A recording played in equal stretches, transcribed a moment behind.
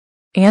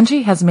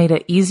Angie has made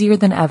it easier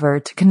than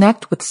ever to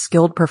connect with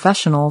skilled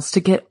professionals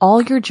to get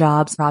all your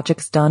jobs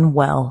projects done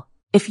well.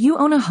 If you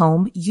own a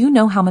home, you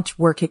know how much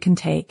work it can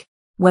take,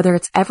 whether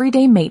it's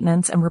everyday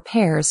maintenance and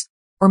repairs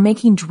or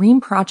making dream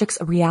projects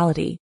a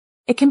reality.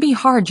 It can be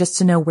hard just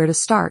to know where to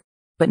start,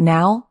 but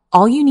now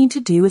all you need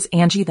to do is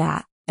Angie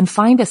that and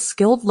find a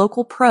skilled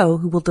local pro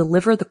who will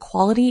deliver the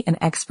quality and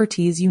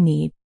expertise you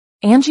need.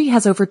 Angie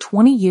has over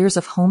 20 years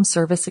of home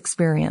service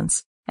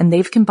experience, and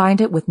they've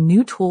combined it with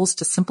new tools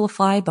to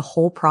simplify the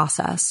whole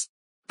process.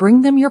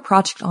 Bring them your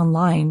project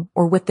online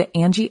or with the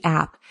Angie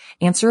app,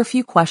 answer a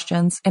few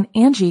questions, and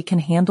Angie can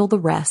handle the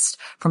rest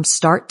from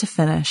start to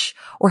finish,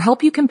 or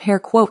help you compare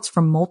quotes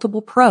from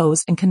multiple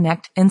pros and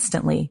connect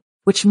instantly,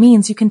 which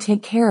means you can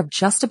take care of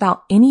just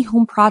about any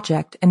home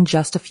project in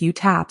just a few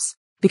taps.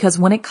 Because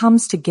when it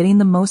comes to getting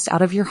the most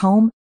out of your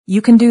home,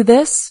 you can do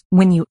this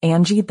when you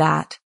Angie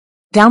that.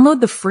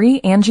 Download the free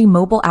Angie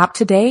mobile app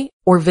today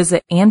or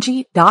visit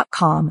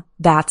Angie.com.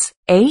 That's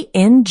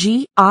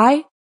ANGI.com.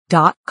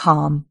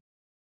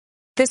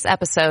 This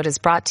episode is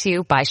brought to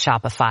you by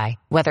Shopify.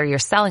 Whether you're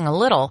selling a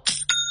little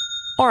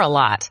or a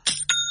lot,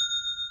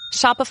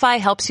 Shopify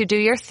helps you do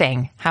your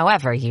thing,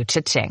 however you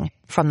cha-ching.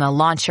 From the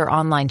launch your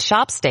online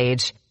shop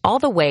stage, all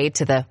the way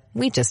to the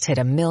we just hit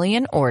 1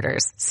 million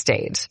orders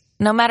stage.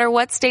 No matter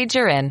what stage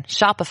you're in,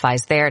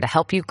 Shopify's there to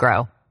help you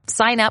grow.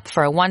 Sign up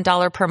for a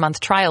 $1 per month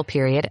trial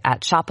period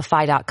at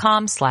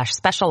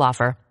shopify.com/special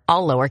offer,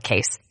 all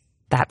lowercase.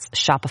 That's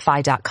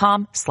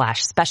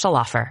shopify.com/special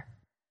offer.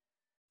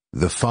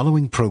 The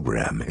following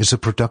program is a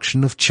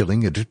production of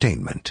Chilling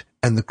Entertainment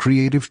and the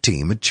creative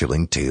team at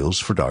Chilling Tales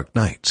for Dark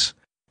Nights,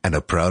 and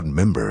a proud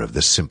member of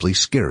the Simply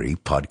Scary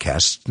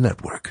Podcasts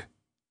Network.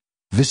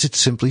 Visit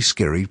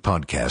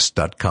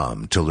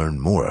simplyscarypodcast.com to learn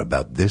more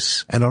about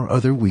this and our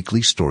other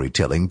weekly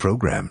storytelling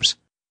programs,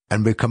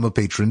 and become a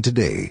patron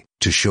today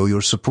to show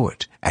your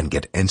support and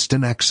get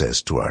instant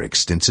access to our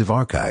extensive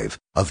archive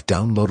of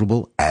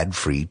downloadable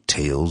ad-free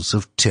tales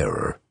of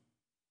terror.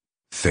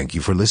 Thank you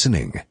for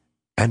listening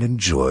and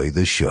enjoy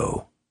the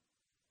show.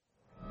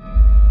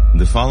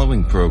 The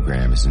following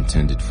program is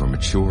intended for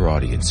mature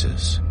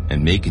audiences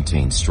and may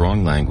contain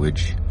strong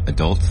language,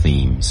 adult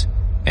themes,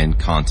 and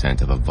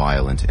content of a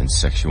violent and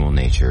sexual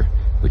nature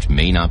which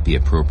may not be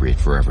appropriate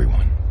for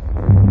everyone.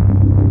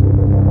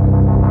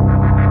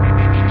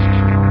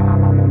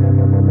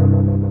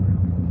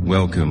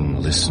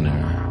 Welcome,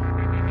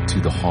 listener, to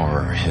the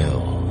horror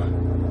hell.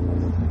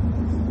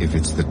 If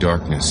it's the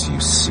darkness you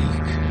seek,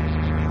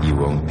 you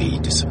won't be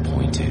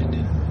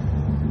disappointed.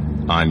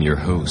 I'm your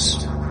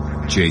host,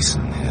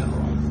 Jason Hill,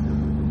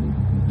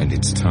 and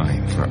it's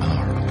time for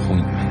our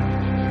appointment.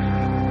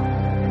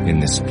 In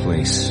this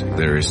place,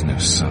 there is no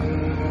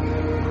sun,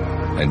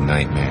 and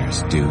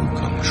nightmares do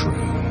come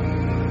true.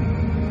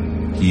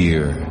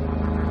 Here,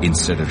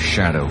 instead of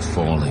shadow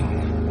falling,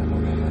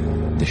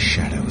 the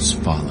shadows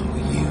follow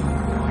you.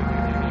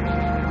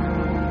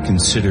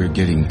 Consider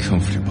getting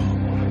comfortable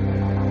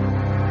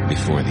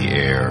before the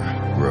air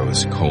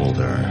grows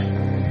colder.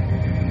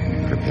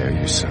 Prepare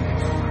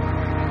yourself,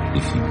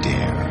 if you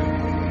dare.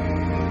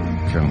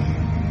 Come,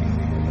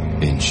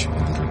 inch a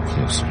little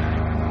closer.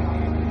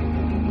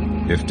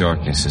 If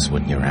darkness is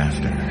what you're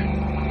after,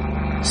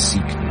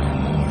 seek no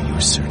more,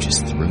 your search is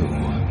through.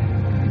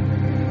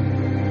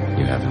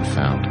 You haven't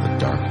found the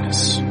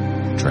darkness,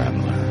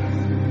 traveler.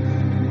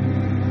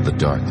 The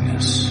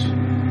darkness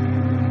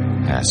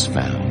has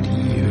found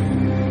you.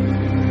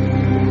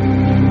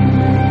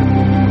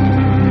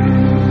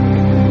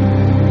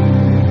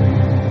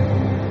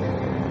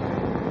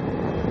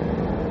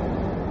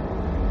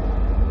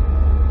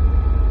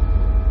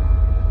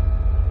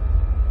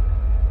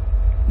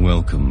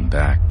 Welcome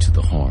back to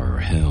the Horror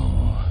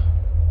Hill.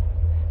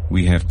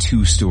 We have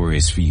 2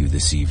 stories for you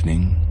this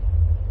evening.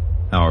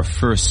 Our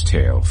first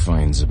tale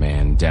finds a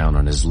man down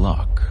on his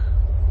luck,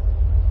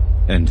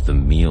 and the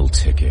meal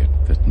ticket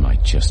that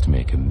might just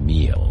make a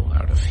meal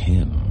out of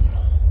him.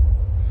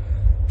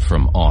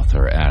 From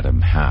author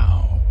Adam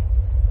Howe,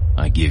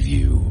 I give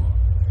you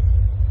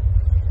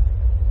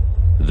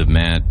The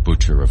Mad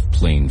Butcher of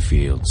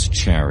Plainfield's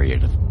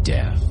Chariot of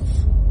Death.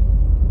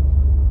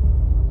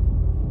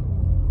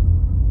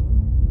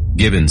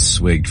 Gibbons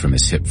swigged from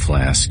his hip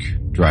flask,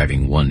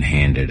 driving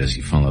one-handed as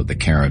he followed the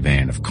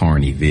caravan of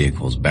carny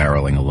vehicles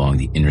barreling along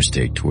the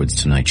interstate towards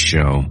tonight's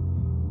show.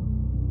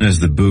 As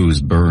the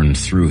booze burned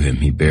through him,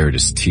 he bared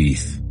his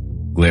teeth,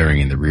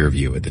 glaring in the rear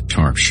view at the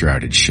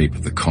tarp-shrouded shape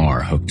of the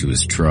car hooked to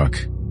his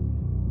truck.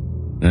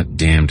 That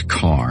damned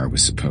car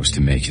was supposed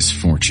to make his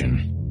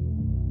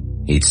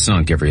fortune. He'd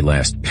sunk every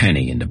last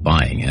penny into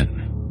buying it.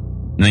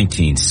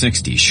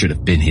 1960 should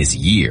have been his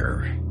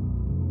year.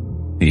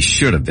 He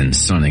should have been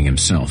sunning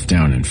himself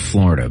down in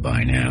Florida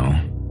by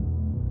now.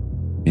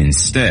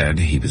 Instead,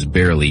 he was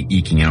barely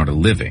eking out a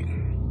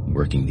living,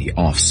 working the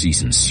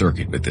off-season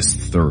circuit with this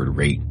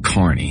third-rate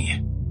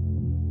carny.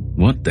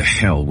 What the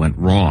hell went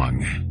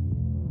wrong?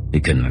 He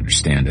couldn't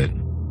understand it.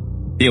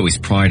 He always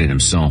prided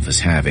himself as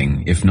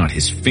having, if not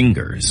his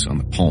fingers on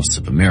the pulse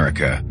of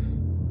America,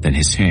 then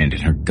his hand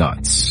in her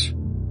guts.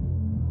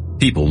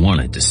 People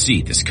wanted to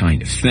see this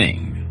kind of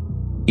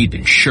thing. He'd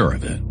been sure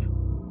of it.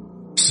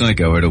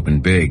 Psycho had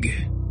opened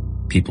big.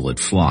 People had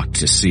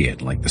flocked to see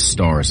it like the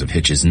stars of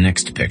Hitch's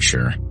next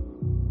picture.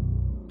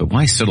 But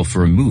why settle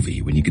for a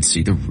movie when you could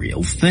see the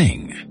real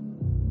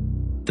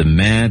thing? The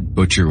Mad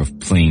Butcher of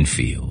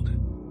Plainfield,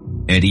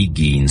 Eddie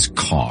Gein's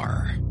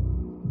car,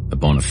 a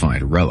bona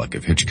fide relic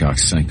of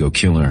Hitchcock's Psycho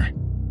killer.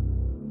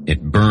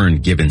 It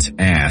burned Gibbons'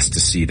 ass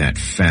to see that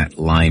fat,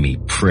 limey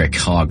prick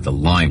hog the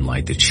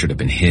limelight that should have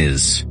been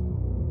his.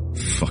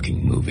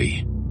 Fucking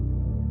movie.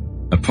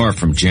 Apart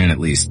from Janet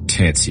Leigh's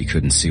tits, he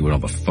couldn't see what all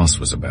the fuss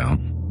was about.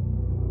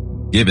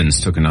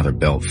 Gibbons took another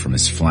belt from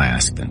his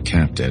flask, then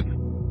capped it.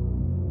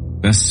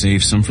 Best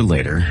save some for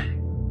later.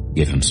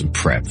 Give him some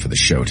prep for the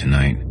show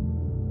tonight.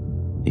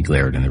 He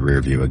glared in the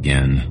rearview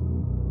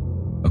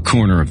again. A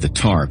corner of the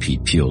tarp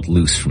he'd peeled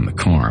loose from the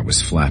car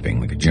was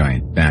flapping like a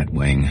giant bat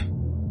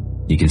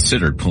wing. He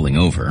considered pulling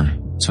over,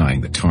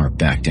 tying the tarp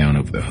back down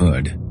over the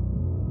hood.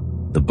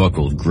 The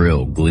buckled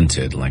grill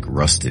glinted like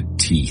rusted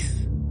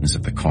teeth, as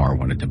if the car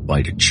wanted to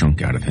bite a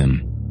chunk out of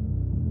him.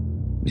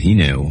 But he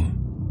knew,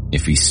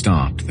 if he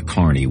stopped, the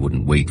carny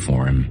wouldn't wait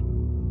for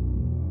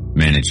him.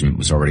 Management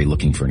was already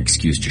looking for an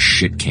excuse to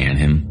shit-can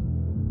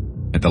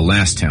him. At the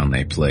last town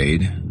they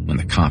played, when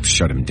the cops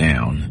shut him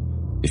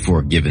down,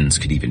 before Gibbons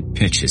could even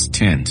pitch his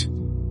tent,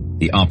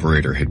 the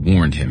operator had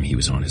warned him he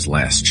was on his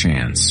last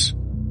chance.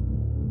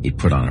 He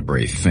put on a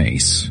brave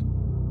face.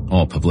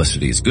 All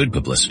publicity is good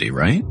publicity,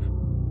 right?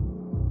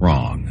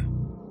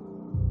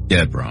 Wrong.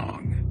 Dead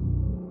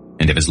wrong.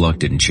 And if his luck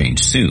didn't change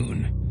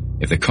soon,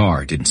 if the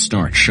car didn't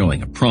start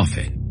showing a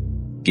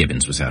profit,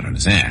 Gibbons was out on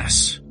his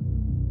ass.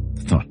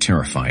 The thought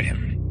terrified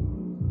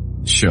him.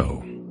 The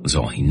show was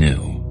all he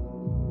knew.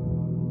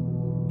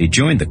 He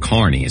joined the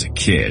carny as a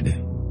kid,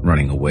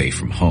 running away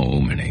from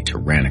home and a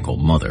tyrannical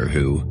mother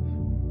who,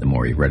 the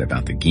more he read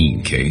about the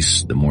Gein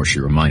case, the more she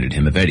reminded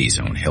him of Eddie's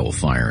own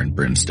hellfire and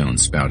brimstone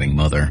spouting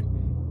mother.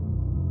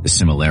 The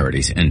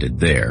similarities ended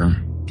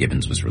there,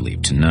 Gibbons was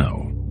relieved to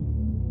know.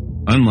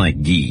 Unlike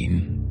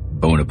Gein,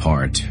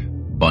 Bonaparte,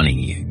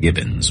 Bunny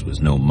Gibbons was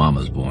no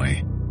mama's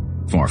boy.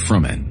 Far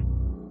from it.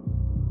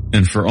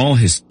 And for all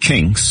his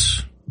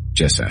kinks,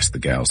 Jess asked the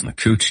gals in the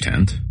cooch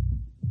tent,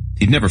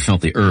 he'd never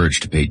felt the urge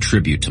to pay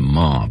tribute to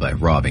Ma by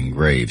robbing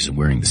graves and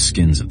wearing the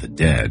skins of the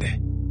dead.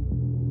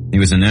 He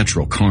was a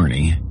natural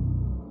carny.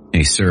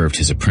 He served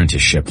his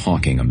apprenticeship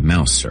hawking a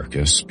mouse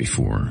circus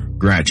before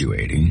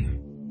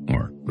graduating,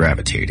 or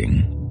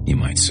gravitating, you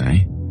might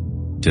say,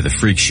 to the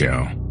freak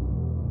show.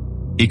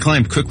 He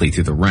climbed quickly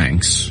through the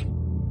ranks.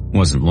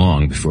 Wasn't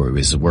long before he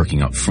was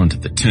working up front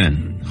of the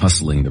tent,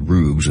 hustling the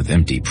rubes with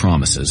empty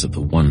promises of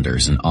the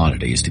wonders and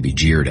oddities to be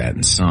jeered at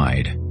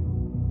inside.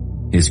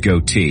 His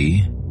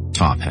goatee,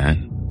 top hat,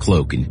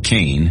 cloak, and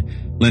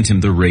cane lent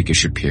him the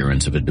rakish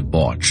appearance of a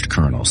debauched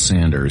Colonel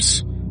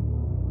Sanders.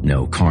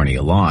 No carny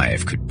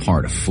alive could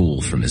part a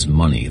fool from his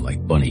money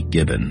like Bunny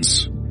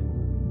Gibbons.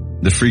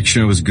 The freak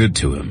show was good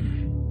to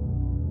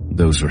him.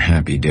 Those were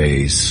happy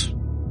days.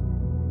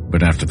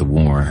 But after the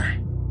war,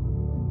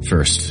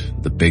 first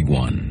the big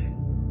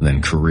one,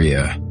 then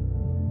Korea,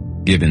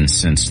 Gibbons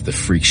sensed the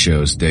freak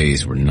show's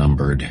days were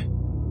numbered.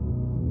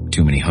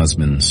 Too many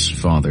husbands,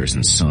 fathers,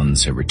 and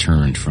sons had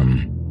returned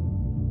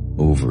from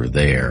over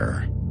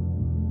there,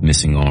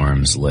 missing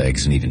arms,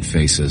 legs, and even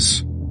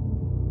faces.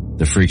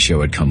 The freak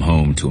show had come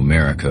home to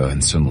America,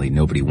 and suddenly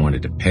nobody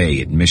wanted to pay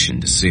admission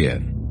to see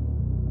it.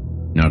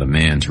 Not a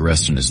man to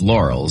rest on his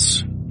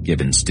laurels,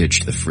 Gibbons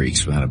ditched the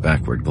freaks without a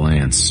backward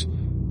glance,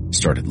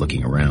 started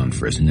looking around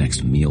for his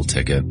next meal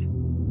ticket.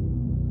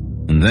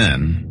 And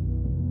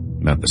then,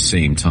 about the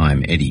same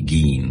time Eddie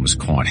Gein was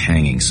caught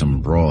hanging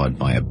some broad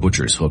by a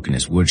butcher's hook in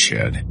his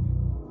woodshed,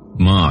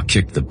 Ma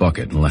kicked the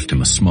bucket and left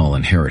him a small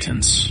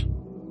inheritance.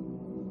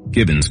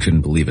 Gibbons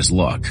couldn't believe his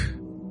luck.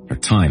 Her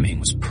timing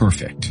was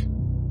perfect.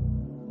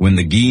 When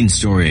the Gein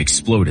story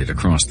exploded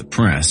across the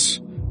press,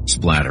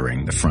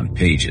 splattering the front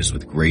pages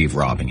with grave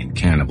robbing and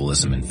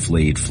cannibalism in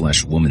flayed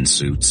flesh woman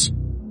suits,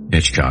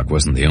 Hitchcock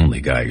wasn't the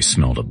only guy who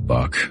smelled a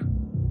buck.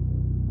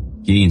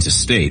 Gein's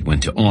estate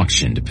went to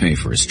auction to pay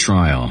for his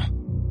trial.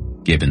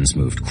 Gibbons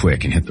moved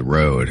quick and hit the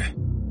road,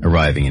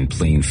 arriving in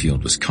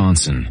Plainfield,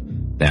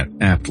 Wisconsin, that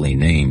aptly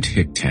named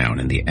hicktown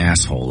in the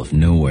asshole of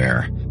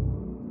nowhere.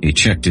 He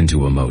checked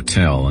into a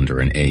motel under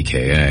an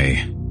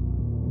AKA,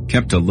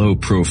 kept a low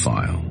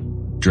profile,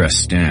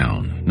 dressed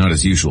down, not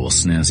his usual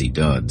snazzy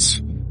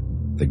duds.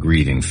 The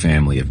grieving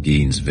family of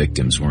Gein's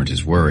victims weren't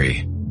his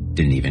worry,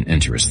 didn't even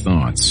enter his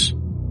thoughts.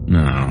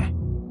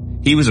 No.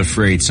 He was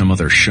afraid some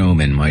other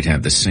showman might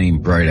have the same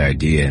bright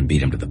idea and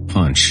beat him to the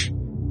punch.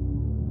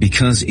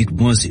 Because it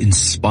was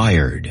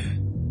inspired.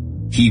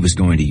 He was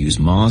going to use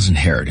Ma's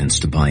inheritance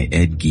to buy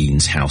Ed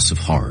Gein's House of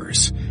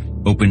Horrors,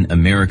 open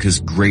America's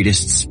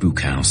greatest spook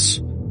house,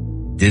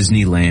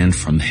 Disneyland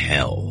from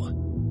hell.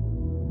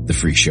 The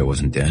freak show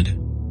wasn't dead.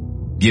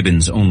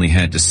 Gibbons only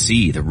had to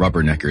see the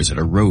rubberneckers at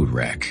a road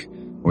wreck,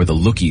 or the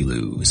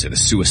looky-loos at a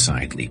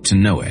suicide leap to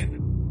know it.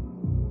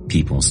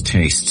 People's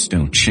tastes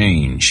don't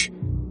change,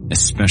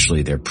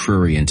 especially their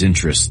prurient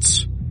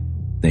interests.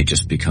 They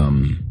just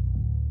become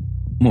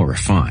more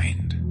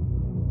refined.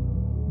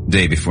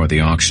 Day before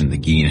the auction, the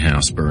Geen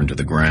house burned to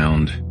the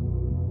ground.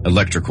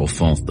 Electrical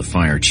fault, the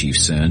fire chief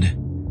said.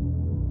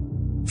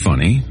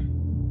 Funny,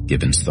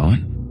 Gibbons thought,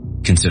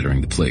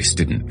 considering the place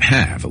didn't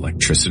have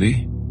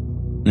electricity.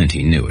 And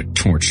he knew a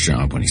torch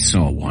job when he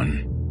saw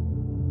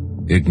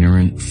one.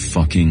 Ignorant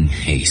fucking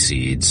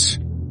hayseeds.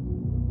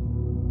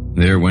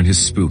 There went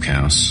his spook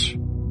house,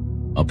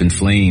 up in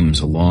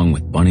flames along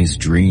with Bunny's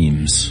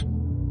dreams.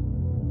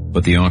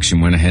 But the auction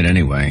went ahead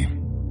anyway,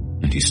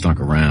 and he stuck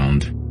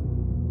around.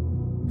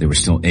 There were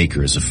still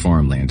acres of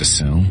farmland to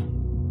sell,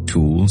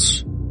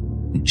 tools,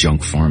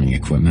 junk farming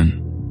equipment,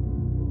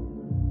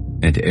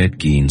 and Ed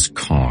Geen's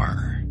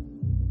car.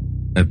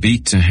 A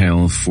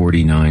beat-to-hell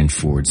 49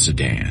 Ford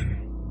sedan.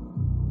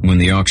 When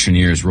the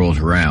auctioneers rolled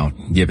her out,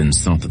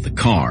 Gibbons thought that the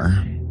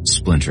car,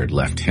 splintered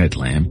left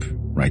headlamp,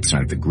 right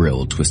side of the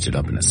grille twisted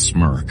up in a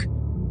smirk,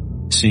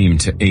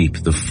 seemed to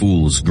ape the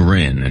fool's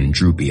grin and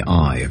droopy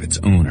eye of its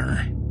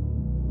owner.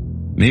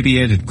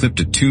 Maybe Ed had clipped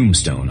a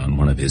tombstone on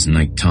one of his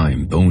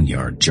nighttime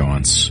boneyard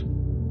jaunts.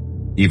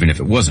 Even if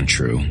it wasn't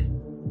true,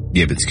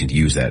 Gibbons could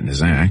use that in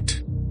his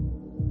act.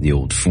 The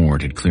old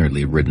Ford had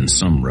clearly ridden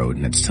some road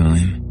in its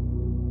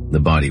time. The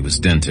body was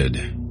dented,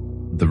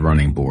 the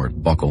running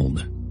board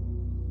buckled.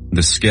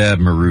 The scab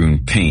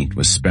maroon paint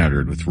was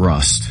spattered with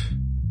rust.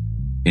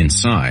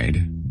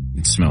 Inside,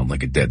 it smelled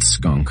like a dead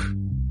skunk.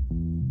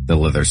 The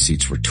leather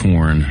seats were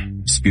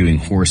torn, spewing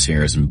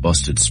horsehairs and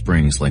busted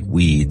springs like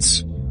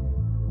weeds.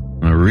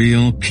 A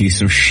real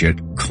piece of shit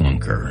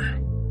clunker.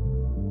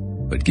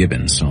 But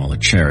Gibbons saw a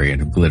chariot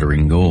of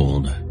glittering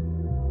gold.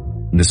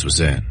 This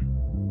was it.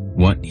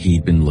 What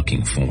he'd been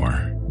looking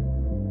for.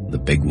 The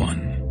big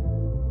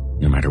one.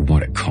 No matter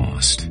what it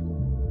cost.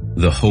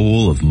 The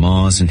whole of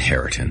Ma's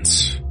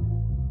inheritance.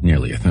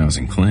 Nearly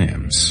 1,000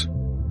 clams.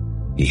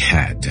 He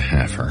had to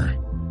have her.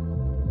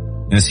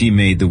 As he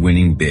made the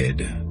winning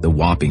bid, the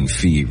whopping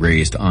fee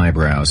raised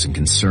eyebrows and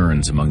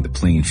concerns among the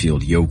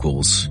Plainfield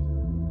yokels.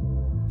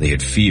 They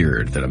had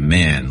feared that a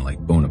man like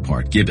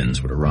Bonaparte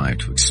Gibbons would arrive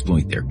to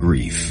exploit their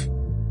grief.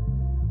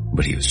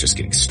 But he was just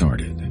getting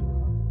started.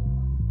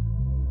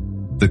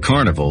 The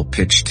carnival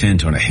pitched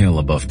tent on a hill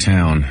above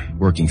town,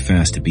 working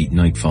fast to beat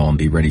nightfall and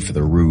be ready for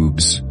the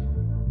rubes.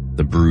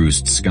 The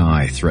bruised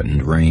sky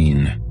threatened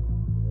rain.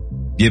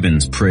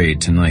 Gibbons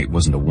prayed tonight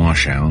wasn't a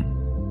washout.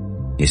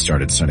 He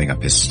started setting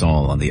up his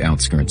stall on the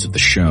outskirts of the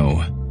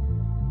show.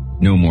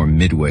 No more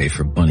Midway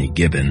for Bunny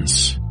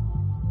Gibbons.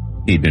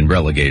 He'd been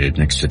relegated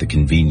next to the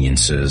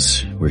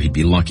conveniences, where he'd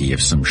be lucky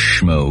if some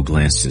schmo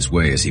glanced his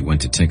way as he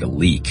went to take a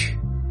leak,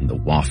 and the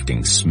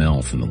wafting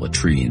smell from the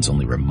latrines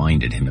only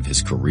reminded him of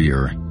his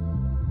career.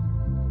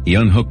 He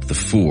unhooked the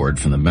Ford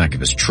from the back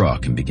of his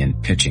truck and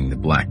began pitching the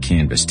black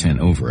canvas tent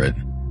over it.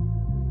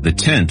 The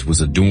tent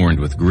was adorned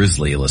with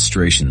grisly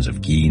illustrations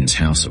of Geen's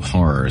House of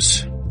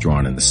Horrors,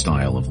 drawn in the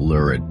style of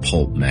lurid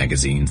pulp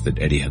magazines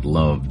that Eddie had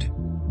loved.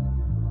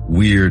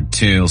 Weird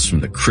Tales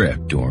from the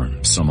Crypt or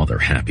some other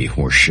happy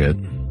horseshit.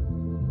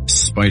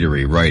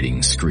 Spidery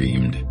writing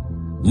screamed,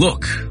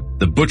 "Look,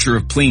 the Butcher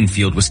of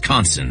Plainfield,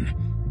 Wisconsin,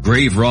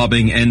 grave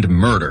robbing and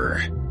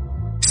murder.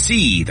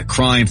 See the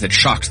crimes that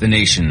shocked the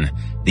nation,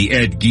 the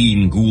Ed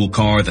Geen ghoul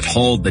car that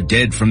hauled the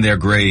dead from their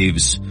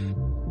graves."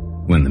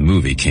 When the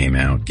movie came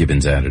out,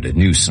 Gibbons added a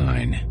new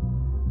sign,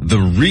 "The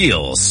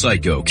Real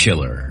Psycho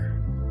Killer."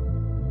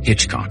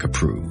 Hitchcock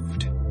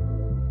approved.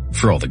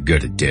 For all the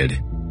good it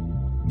did.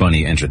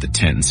 Bunny entered the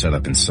tent and set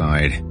up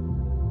inside,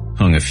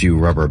 hung a few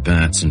rubber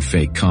bats and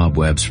fake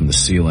cobwebs from the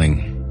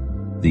ceiling.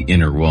 The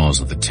inner walls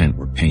of the tent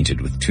were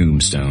painted with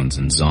tombstones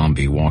and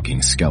zombie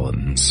walking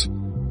skeletons.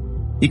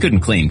 He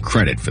couldn't claim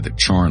credit for the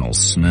charnel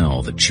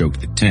smell that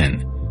choked the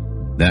tent.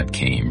 That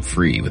came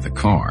free with the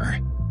car,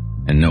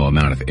 and no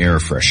amount of air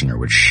freshener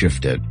would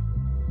shift it.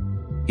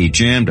 He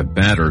jammed a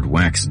battered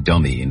wax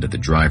dummy into the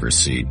driver's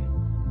seat.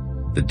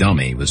 The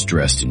dummy was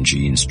dressed in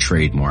Gene's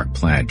trademark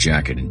plaid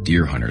jacket and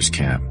deer hunter's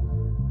cap.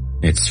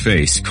 Its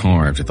face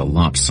carved with a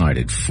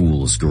lopsided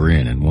fool's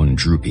grin and one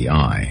droopy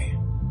eye,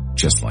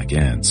 just like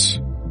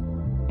Ed's.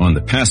 On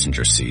the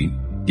passenger seat,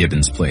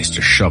 Gibbons placed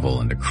a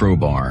shovel and a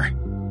crowbar,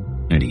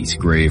 Eddie's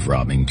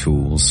grave-robbing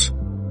tools.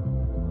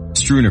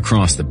 Strewn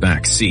across the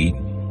back seat,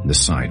 the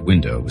side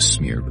window was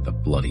smeared with a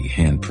bloody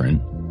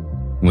handprint,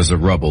 was a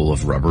rubble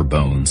of rubber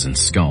bones and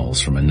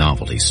skulls from a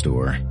novelty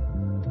store.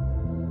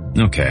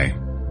 Okay,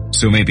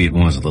 so maybe it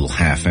was a little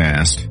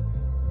half-assed.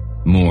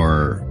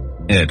 More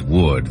Ed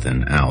Wood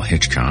than Al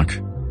Hitchcock.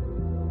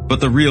 But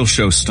the real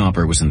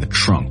showstopper was in the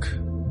trunk,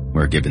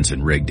 where Gibbons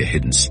had rigged a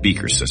hidden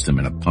speaker system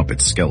and a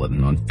puppet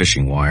skeleton on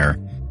fishing wire.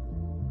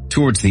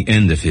 Towards the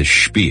end of his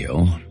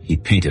spiel,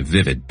 he'd paint a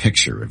vivid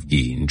picture of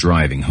Geen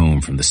driving home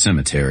from the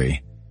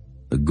cemetery,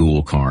 the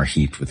ghoul car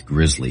heaped with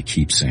grisly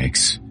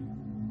keepsakes.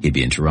 He'd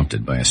be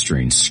interrupted by a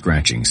strange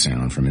scratching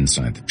sound from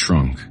inside the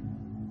trunk,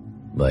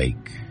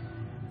 like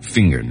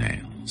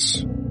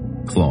fingernails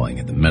clawing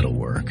at the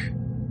metalwork.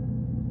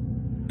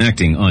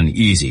 Acting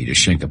uneasy to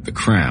shake up the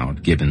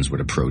crowd, Gibbons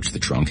would approach the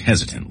trunk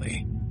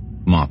hesitantly,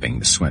 mopping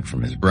the sweat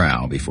from his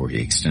brow before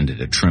he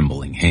extended a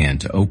trembling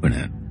hand to open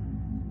it.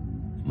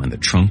 When the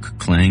trunk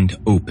clanged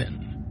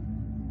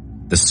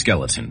open, the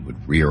skeleton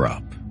would rear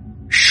up,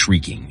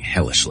 shrieking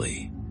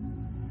hellishly.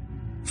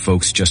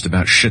 Folks just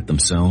about shit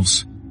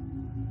themselves.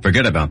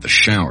 Forget about the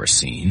shower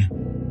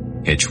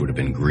scene. Hitch would have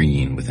been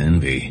green with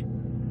envy.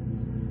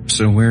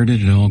 So where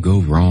did it all go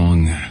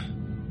wrong?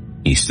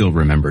 He still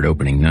remembered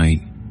opening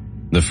night,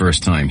 the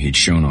first time he'd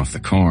shown off the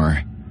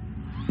car,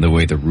 the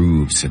way the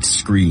roofs had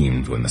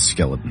screamed when the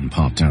skeleton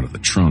popped out of the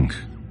trunk.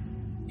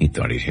 He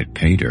thought he'd hit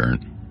pay dirt.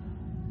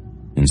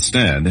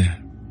 Instead,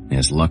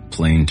 his luck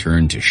plain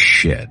turned to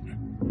shit.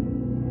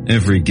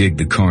 Every gig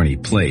the carny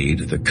played,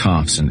 the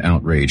cops and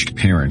outraged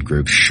parent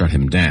groups shut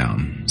him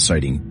down,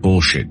 citing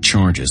bullshit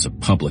charges of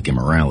public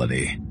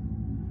immorality.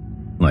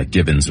 Like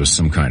Gibbons was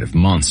some kind of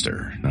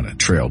monster, not a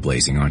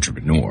trailblazing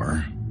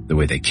entrepreneur. The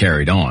way they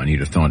carried on, you'd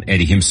have thought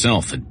Eddie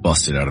himself had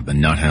busted out of the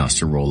nut house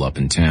to roll up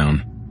in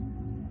town.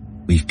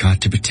 "We've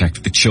got to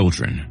protect the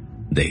children,"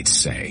 they'd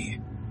say.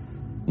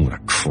 What a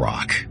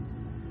crock.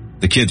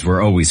 The kids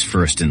were always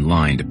first in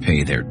line to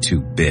pay their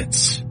 2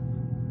 bits.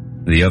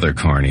 The other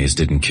carnies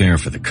didn't care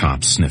for the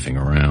cops sniffing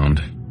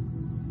around.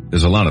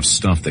 There's a lot of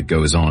stuff that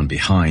goes on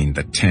behind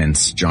the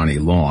tents Johnny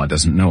Law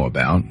doesn't know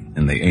about,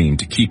 and they aim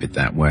to keep it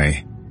that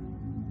way.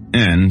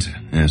 And,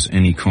 as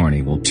any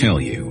carny will tell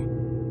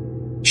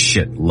you,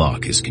 shit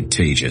luck is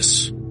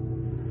contagious.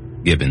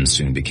 Gibbons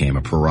soon became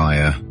a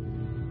pariah.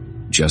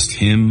 Just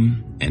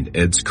him and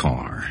Ed's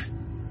car.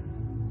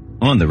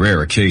 On the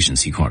rare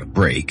occasions he caught a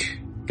break,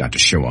 got to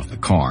show off the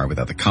car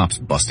without the cops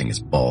busting his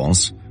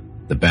balls,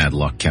 the bad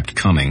luck kept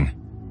coming.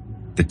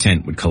 The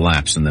tent would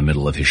collapse in the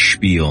middle of his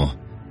spiel.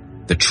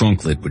 The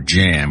trunk lid would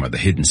jam or the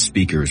hidden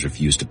speakers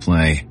refused to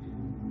play.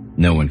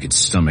 No one could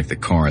stomach the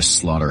car's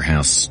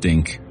slaughterhouse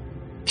stink.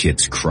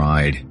 Kids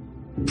cried.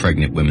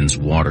 Pregnant women's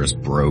waters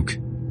broke.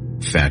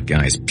 Fat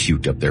guys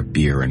puked up their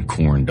beer and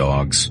corn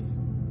dogs.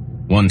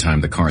 One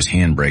time the car's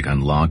handbrake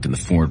unlocked and the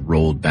Ford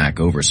rolled back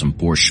over some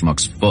poor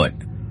schmuck's foot.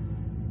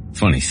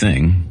 Funny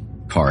thing,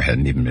 car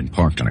hadn't even been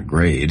parked on a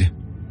grade.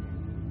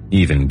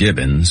 Even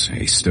Gibbons,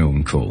 a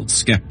stone-cold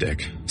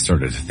skeptic,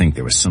 started to think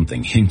there was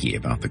something hinky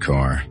about the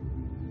car.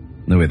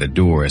 The way the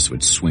doors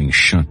would swing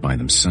shut by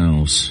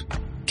themselves,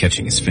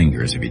 catching his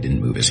fingers if he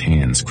didn't move his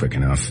hands quick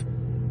enough.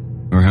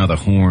 Or how the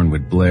horn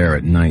would blare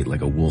at night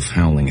like a wolf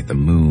howling at the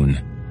moon,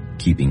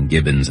 keeping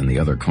Gibbons and the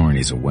other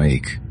carnies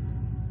awake.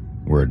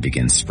 Word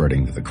began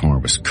spreading that the car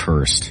was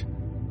cursed.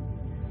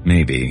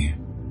 Maybe,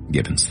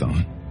 Gibbons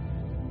thought.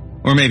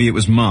 Or maybe it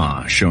was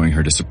Ma showing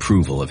her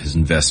disapproval of his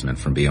investment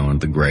from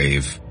beyond the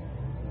grave.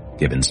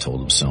 Gibbons told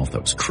himself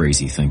that was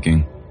crazy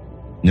thinking.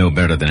 No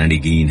better than Eddie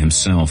Gein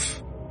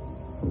himself.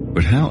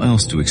 But how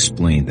else to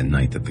explain the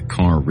night that the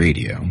car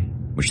radio,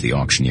 which the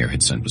auctioneer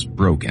had said was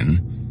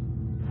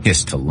broken,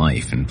 hissed to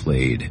life and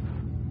played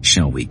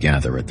 "Shall We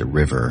Gather at the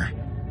River,"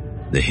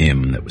 the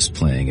hymn that was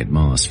playing at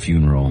Ma's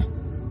funeral.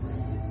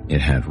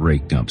 It had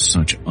raked up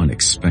such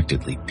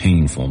unexpectedly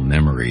painful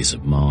memories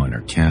of Ma in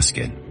her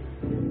casket.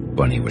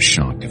 Bunny was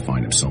shocked to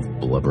find himself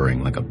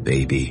blubbering like a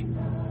baby,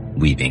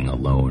 weeping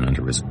alone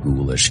under his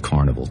ghoulish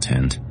carnival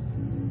tent.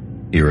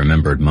 He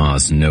remembered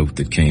Ma's note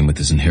that came with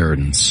his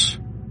inheritance.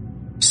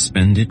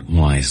 "Spend it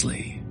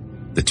wisely,"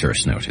 the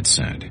terse note had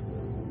said.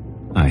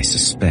 "I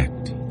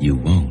suspect you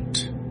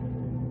won't."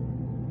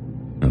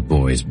 A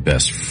boy's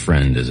best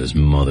friend is his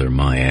mother,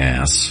 my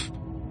ass.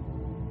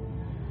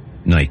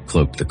 Night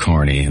cloaked the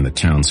carny and the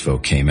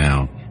townsfolk came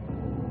out.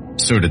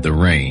 So did the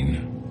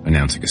rain,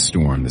 announcing a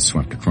storm that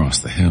swept across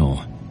the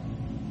hill.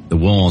 The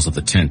walls of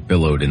the tent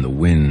billowed in the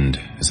wind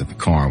as if the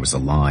car was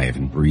alive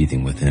and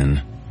breathing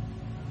within.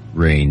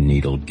 Rain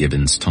needled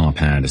Gibbons' top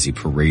hat as he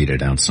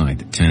paraded outside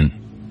the tent,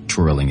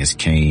 twirling his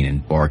cane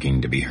and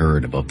barking to be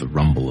heard above the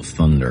rumble of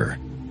thunder.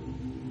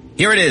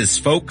 "Here it is,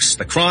 folks,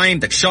 the crime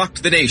that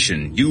shocked the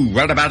nation. You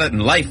read about it in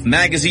Life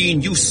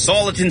magazine, you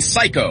saw it in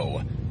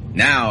Psycho.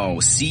 Now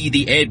see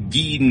the Ed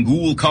Gein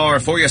ghoul car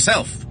for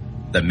yourself.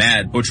 The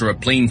Mad Butcher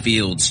of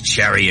Plainfield's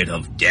Chariot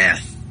of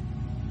Death.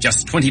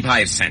 Just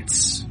 25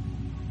 cents.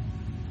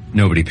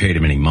 Nobody paid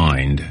him any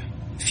mind.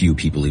 Few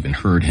people even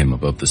heard him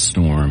above the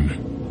storm.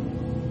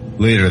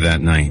 Later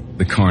that night,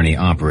 the carny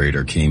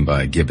operator came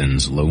by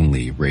Gibbons'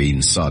 lonely,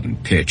 rain-sodden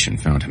pitch and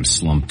found him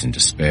slumped in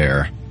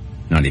despair,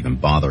 not even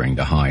bothering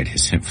to hide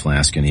his hip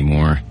flask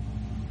anymore.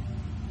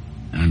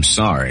 "I'm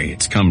sorry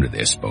it's come to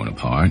this,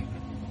 Bonaparte,"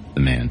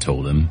 the man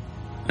told him,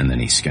 and then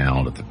he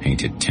scowled at the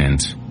painted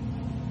tent,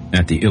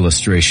 at the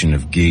illustration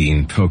of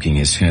Gein poking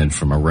his head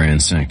from a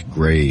ransacked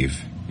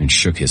grave, and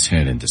shook his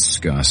head in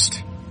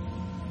disgust.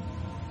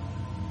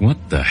 "What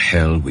the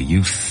hell were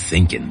you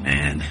thinking,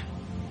 man?"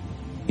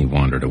 He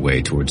wandered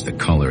away towards the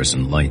colors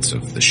and lights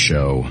of the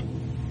show.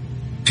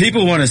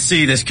 "People want to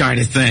see this kind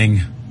of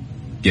thing,"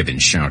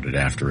 Gibbons shouted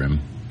after him,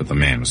 but the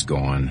man was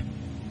gone.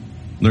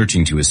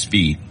 Lurching to his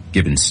feet,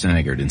 Gibbons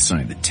staggered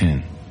inside the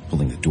tent,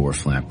 pulling the door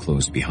flap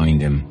closed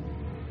behind him.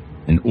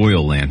 An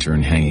oil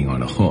lantern hanging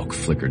on a hook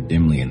flickered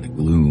dimly in the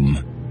gloom.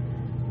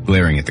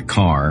 Glaring at the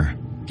car,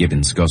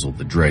 Gibbons guzzled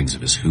the dregs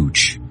of his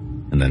hooch.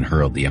 and then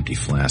hurled the empty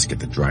flask at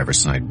the driver's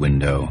side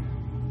window,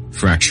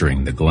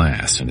 fracturing the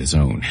glass and his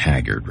own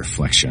haggard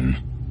reflection.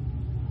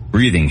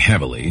 Breathing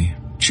heavily,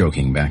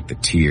 choking back the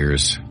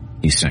tears,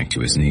 he sank to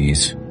his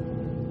knees.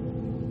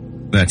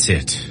 That's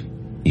it,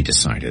 he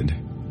decided.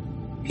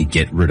 He'd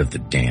get rid of the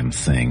damn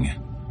thing.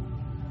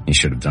 He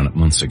should have done it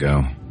months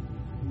ago.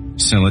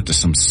 Sell it to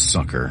some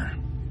sucker,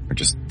 or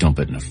just dump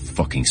it in a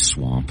fucking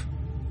swamp.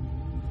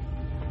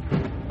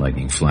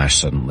 Lightning flashed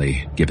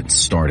suddenly. Gibbons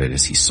started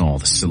as he saw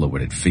the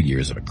silhouetted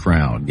figures of a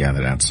crowd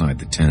gathered outside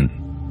the tent.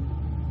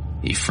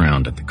 He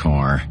frowned at the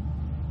car.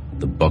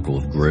 The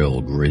buckled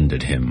grille grinned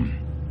at him,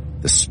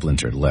 the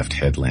splintered left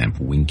headlamp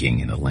winking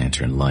in the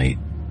lantern light.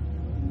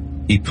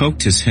 He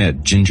poked his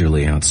head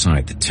gingerly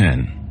outside the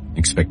tent,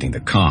 expecting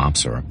the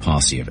cops or a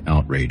posse of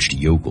outraged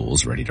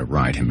yokels ready to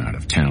ride him out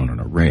of town on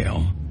a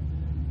rail,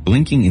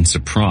 blinking in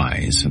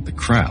surprise at the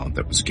crowd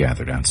that was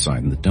gathered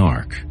outside in the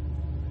dark.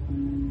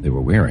 They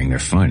were wearing their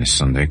finest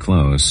Sunday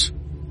clothes.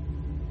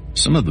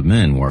 Some of the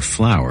men wore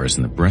flowers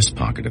in the breast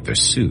pocket of their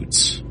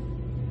suits.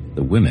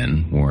 The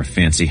women wore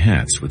fancy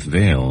hats with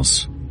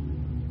veils.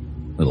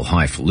 Little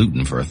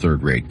highfalutin for a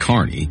third-rate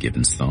carny,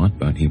 Gibbons thought,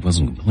 but he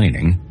wasn't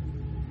complaining.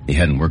 He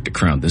hadn't worked a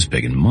crowd this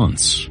big in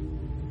months.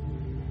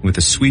 With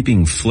a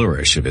sweeping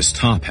flourish of his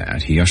top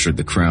hat, he ushered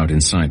the crowd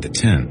inside the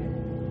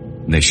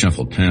tent. They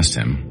shuffled past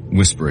him,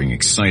 whispering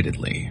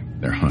excitedly,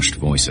 their hushed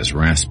voices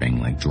rasping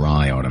like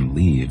dry autumn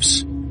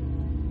leaves.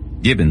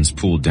 Gibbons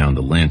pulled down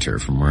the lantern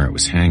from where it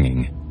was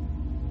hanging.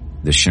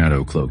 The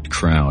shadow-cloaked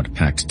crowd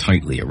packed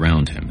tightly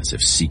around him as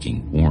if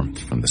seeking warmth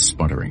from the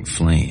sputtering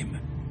flame.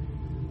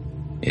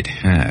 It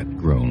had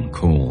grown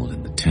cold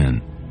in the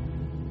tent.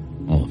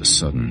 All of a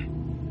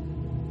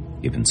sudden,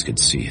 Gibbons could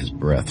see his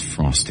breath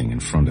frosting in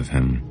front of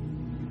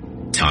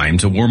him. Time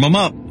to warm him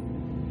up!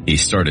 He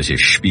started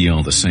his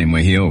spiel the same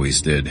way he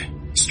always did,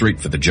 straight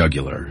for the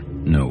jugular,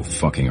 no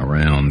fucking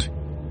around.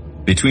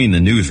 Between the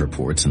news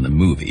reports and the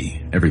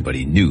movie,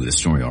 everybody knew the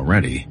story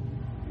already.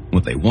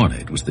 What they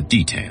wanted was the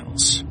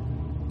details,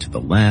 to the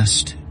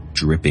last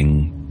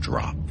dripping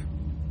drop.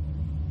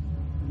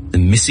 The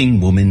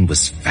missing woman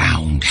was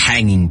found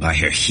hanging by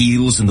her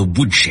heels in the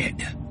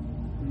woodshed,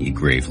 he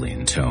gravely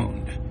intoned.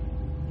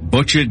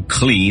 Butchered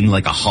clean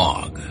like a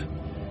hog,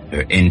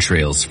 her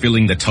entrails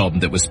filling the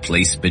tub that was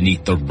placed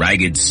beneath the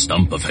ragged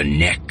stump of her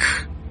neck.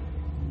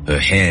 Her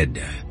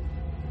head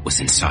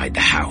was inside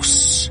the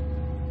house,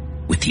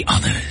 with the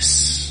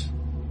others.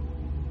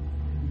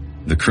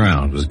 The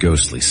crowd was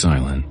ghostly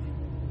silent,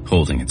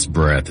 holding its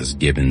breath as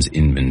Gibbons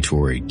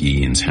inventoried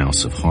Guillen's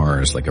house of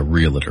horrors like a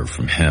realtor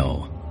from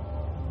hell.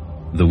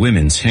 The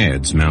women's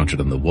heads mounted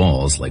on the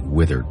walls like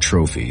withered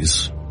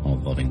trophies, all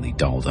lovingly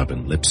dolled up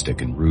in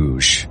lipstick and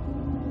rouge.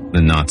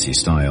 The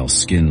Nazi-style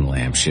skin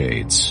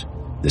lampshades,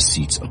 the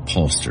seats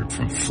upholstered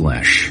from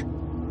flesh,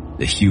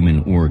 the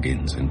human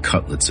organs and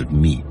cutlets of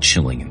meat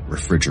chilling in the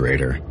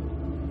refrigerator,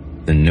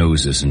 the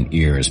noses and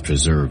ears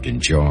preserved in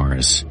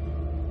jars,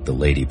 the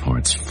lady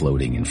parts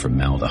floating in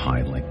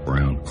formaldehyde like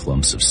brown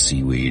clumps of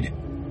seaweed.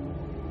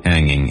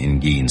 Hanging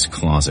in Guillen's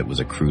closet was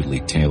a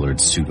crudely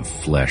tailored suit of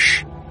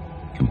flesh,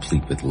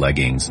 complete with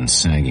leggings and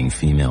sagging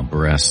female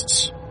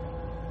breasts,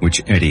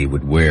 which Eddie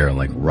would wear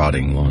like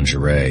rotting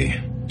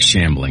lingerie,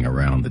 shambling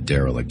around the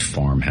derelict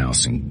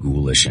farmhouse in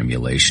ghoulish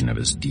emulation of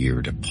his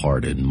dear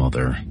departed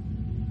mother.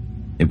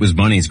 It was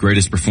Bunny's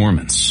greatest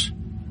performance.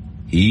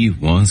 He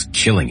was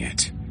killing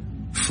it,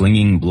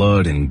 flinging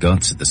blood and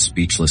guts at the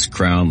speechless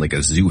crowd like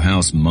a zoo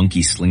house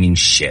monkey slinging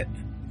shit.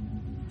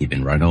 He'd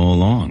been right all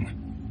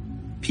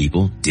along.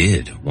 People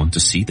did want to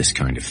see this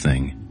kind of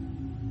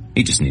thing.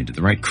 He just needed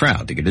the right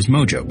crowd to get his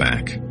mojo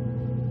back.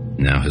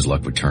 Now his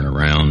luck would turn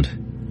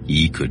around.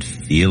 He could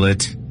feel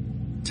it.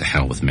 To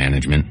hell with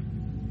management.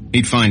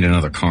 He'd find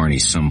another carny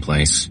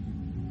someplace.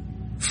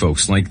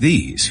 Folks like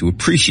these who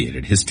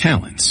appreciated his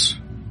talents.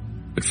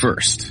 But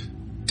first,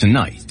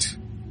 tonight,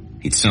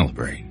 he'd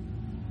celebrate.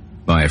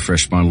 Buy a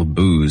fresh bottle of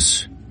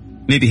booze,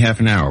 maybe half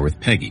an hour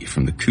with Peggy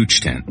from the Cooch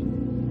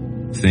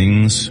tent.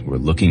 Things were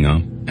looking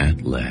up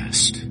at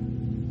last.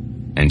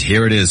 And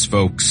here it is,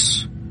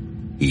 folks,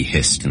 he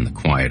hissed in the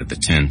quiet of the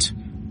tent.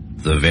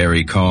 The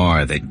very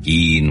car that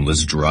Guillen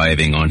was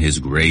driving on his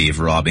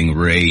grave-robbing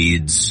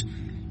raids,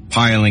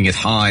 piling it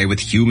high with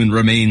human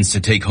remains to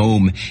take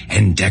home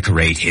and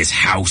decorate his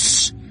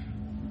house,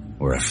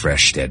 or a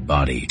fresh dead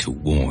body to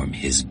warm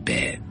his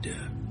bed.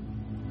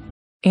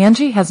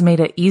 Angie has made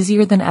it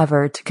easier than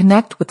ever to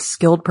connect with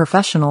skilled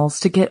professionals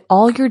to get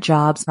all your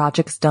jobs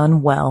projects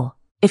done well.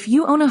 If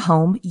you own a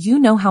home, you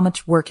know how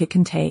much work it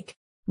can take,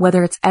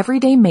 whether it's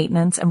everyday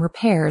maintenance and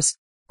repairs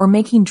or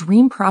making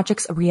dream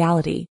projects a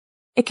reality.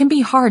 It can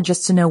be hard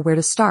just to know where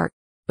to start,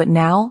 but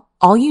now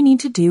all you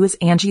need to do is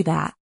Angie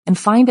that and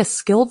find a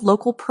skilled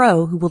local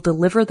pro who will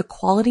deliver the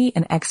quality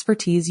and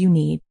expertise you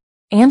need.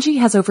 Angie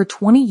has over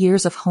 20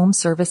 years of home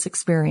service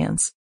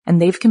experience, and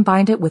they've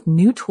combined it with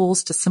new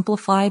tools to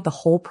simplify the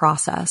whole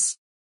process.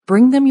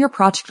 Bring them your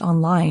project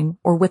online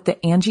or with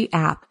the Angie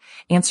app,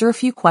 answer a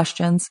few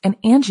questions, and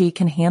Angie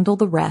can handle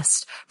the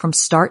rest from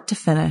start to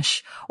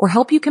finish or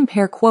help you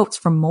compare quotes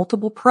from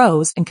multiple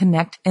pros and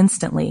connect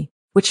instantly,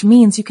 which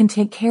means you can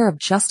take care of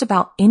just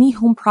about any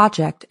home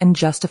project in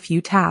just a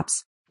few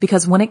taps.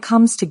 Because when it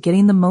comes to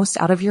getting the most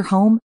out of your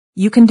home,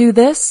 you can do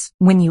this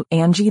when you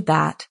Angie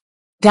that.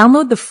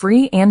 Download the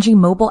free Angie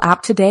mobile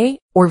app today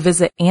or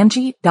visit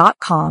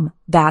Angie.com.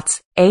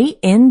 That's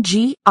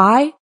ANGI.com.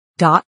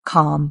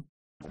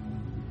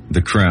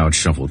 The crowd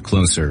shuffled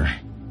closer.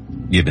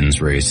 Gibbons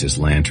raised his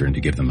lantern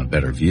to give them a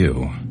better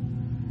view.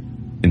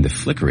 In the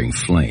flickering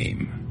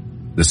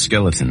flame, the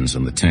skeletons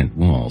on the tent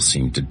wall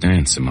seemed to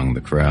dance among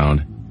the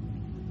crowd,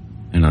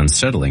 an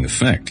unsettling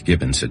effect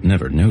Gibbons had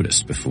never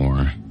noticed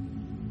before.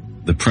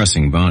 The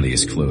pressing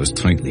bodies closed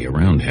tightly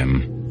around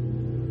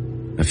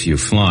him. A few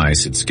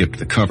flies had skipped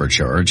the cover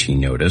charge, he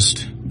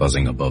noticed,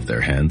 buzzing above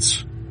their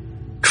heads.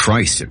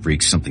 Christ, it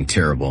reeked something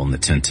terrible in the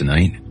tent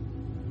tonight.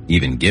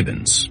 Even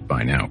Gibbons,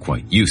 by now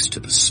quite used to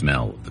the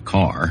smell of the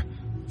car,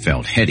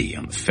 felt heady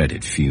on the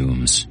fetid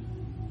fumes.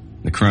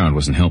 The crowd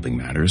wasn't helping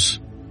matters.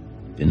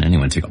 Didn't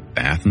anyone take a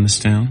bath in this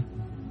town?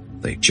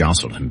 They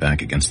jostled him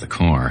back against the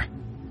car.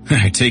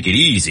 Take it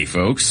easy,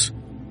 folks,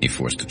 he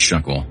forced a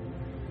chuckle.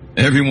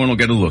 Everyone will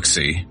get a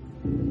look-see.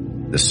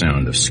 The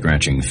sound of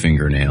scratching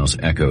fingernails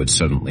echoed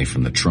suddenly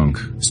from the trunk,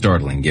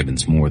 startling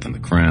Gibbons more than the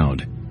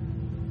crowd.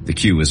 The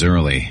cue was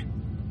early.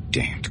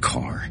 Damned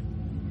car.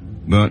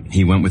 But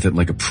he went with it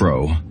like a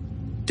pro.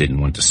 Didn't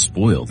want to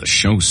spoil the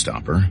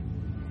showstopper.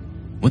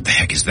 What the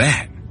heck is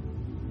that?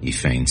 He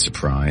feigned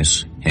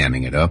surprise,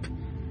 hamming it up.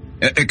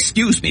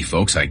 Excuse me,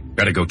 folks, I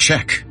gotta go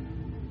check.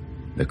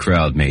 The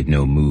crowd made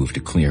no move to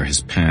clear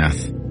his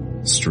path.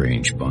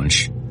 Strange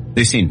bunch.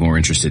 They seemed more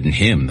interested in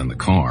him than the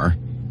car,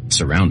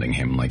 surrounding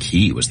him like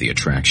he was the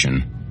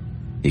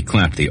attraction. He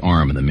clapped the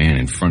arm of the man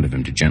in front of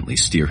him to gently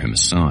steer him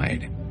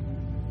aside,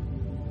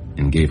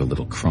 and gave a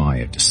little cry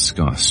of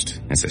disgust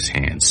as his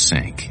hand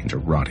sank into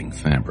rotting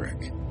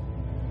fabric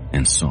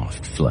and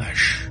soft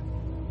flesh.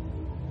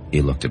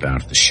 He looked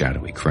about at the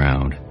shadowy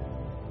crowd,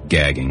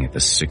 gagging at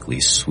the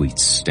sickly sweet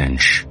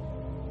stench,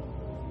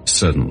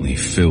 suddenly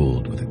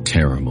filled with a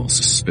terrible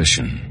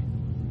suspicion.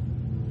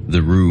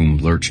 The room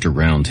lurched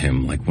around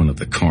him like one of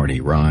the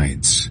carny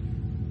rides.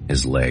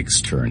 His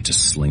legs turned to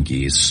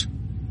slinkies.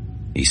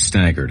 He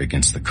staggered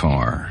against the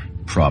car,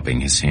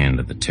 propping his hand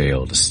at the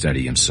tail to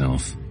steady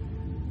himself,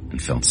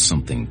 and felt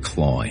something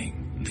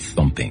clawing and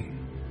thumping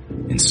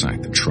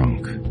inside the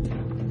trunk.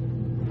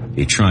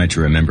 He tried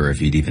to remember if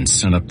he'd even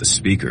set up the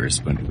speakers,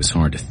 but it was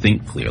hard to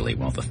think clearly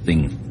while the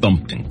thing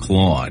thumped and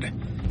clawed,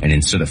 and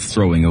instead of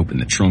throwing open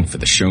the trunk for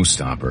the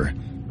showstopper,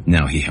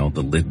 now he held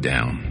the lid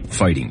down,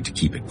 fighting to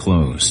keep it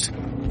closed.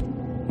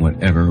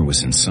 Whatever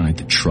was inside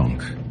the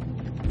trunk,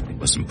 it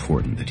was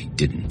important that he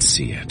didn't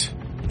see it.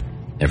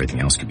 Everything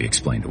else could be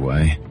explained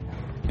away.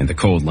 In the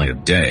cold light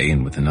of day,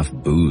 and with enough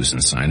booze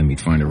inside him, he'd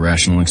find a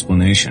rational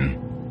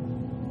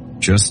explanation.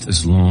 Just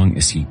as long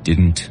as he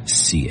didn't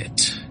see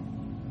it.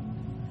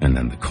 And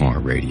then the car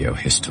radio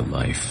hissed to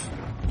life.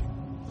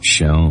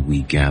 Shall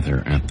we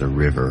gather at the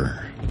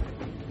river?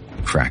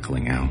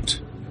 Crackling out.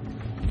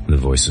 The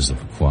voices of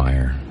the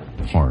choir,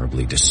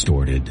 horribly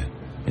distorted,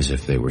 as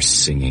if they were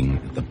singing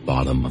at the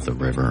bottom of the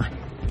river.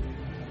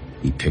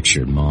 He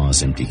pictured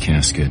Ma's empty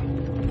casket,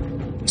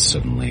 and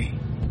suddenly,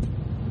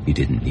 he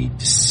didn't need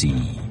to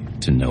see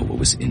to know what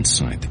was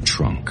inside the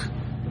trunk,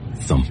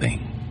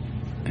 thumping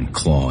and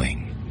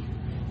clawing.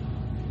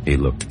 He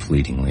looked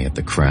pleadingly at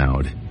the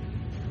crowd.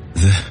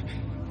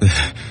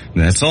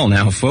 That's all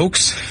now,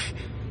 folks,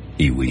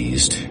 he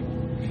wheezed.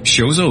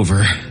 Show's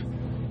over.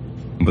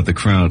 But the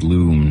crowd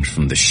loomed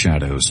from the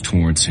shadows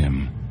towards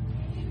him.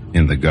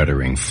 In the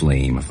guttering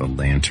flame of the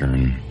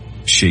lantern,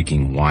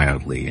 shaking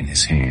wildly in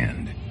his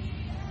hand,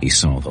 he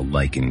saw the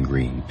lichen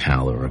green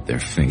pallor of their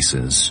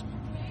faces,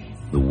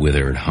 the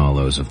withered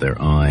hollows of their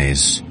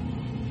eyes,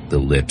 the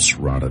lips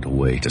rotted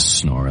away to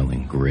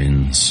snarling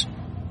grins.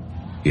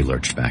 He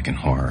lurched back in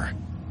horror,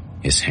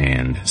 his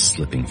hand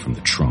slipping from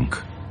the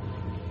trunk.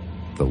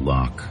 The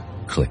lock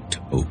clicked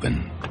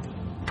open.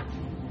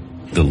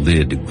 The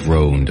lid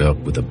groaned up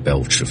with a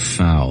belch of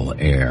foul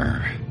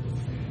air.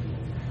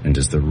 And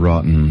as the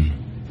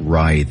rotten,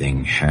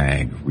 writhing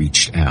hag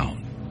reached out,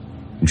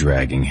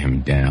 dragging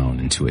him down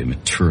into a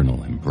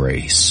maternal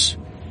embrace,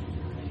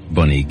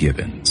 Bunny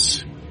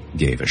Gibbons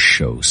gave a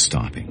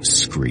show-stopping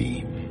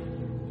scream.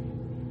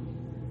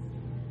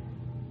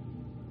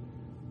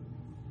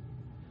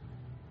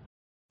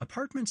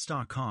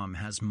 Apartments.com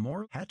has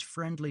more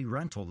pet-friendly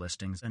rental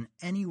listings than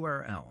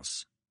anywhere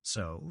else.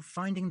 So,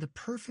 finding the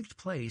perfect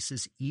place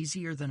is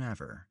easier than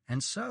ever,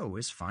 and so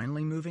is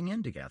finally moving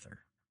in together.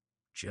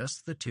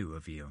 Just the two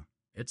of you.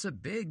 It's a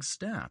big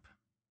step.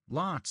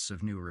 Lots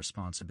of new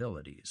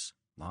responsibilities,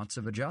 lots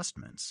of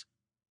adjustments.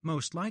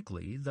 Most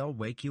likely, they'll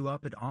wake you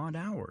up at odd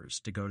hours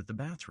to go to the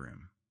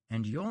bathroom,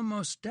 and you'll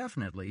most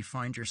definitely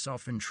find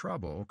yourself in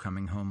trouble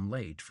coming home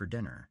late for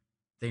dinner.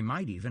 They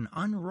might even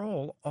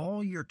unroll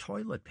all your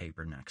toilet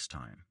paper next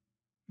time.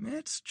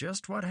 It's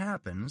just what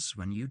happens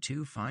when you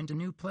two find a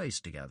new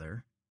place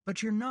together.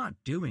 But you're not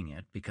doing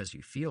it because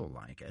you feel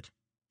like it.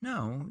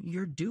 No,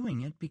 you're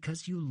doing it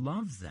because you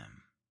love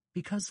them,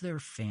 because they're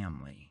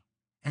family.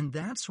 And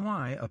that's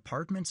why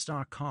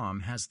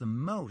Apartments.com has the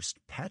most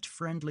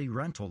pet-friendly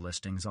rental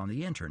listings on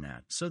the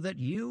internet, so that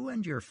you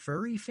and your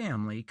furry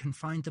family can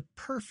find the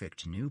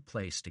perfect new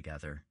place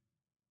together.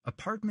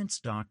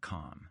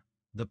 Apartments.com,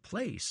 the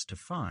place to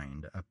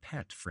find a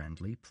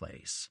pet-friendly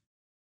place.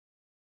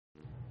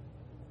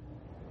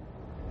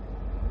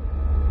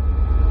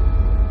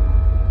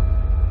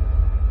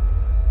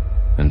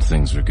 And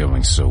things were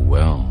going so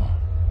well.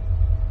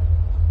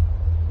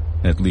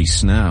 At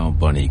least now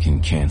Bunny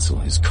can cancel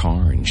his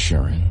car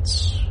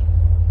insurance.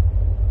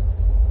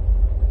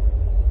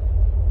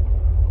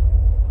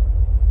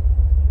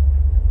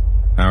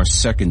 Our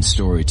second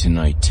story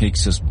tonight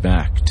takes us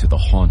back to the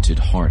haunted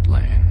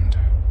heartland.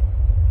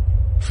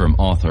 From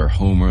author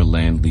Homer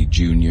Landley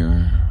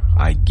Jr.,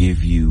 I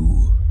give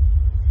you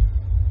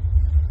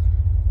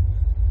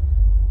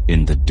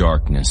In the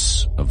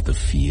Darkness of the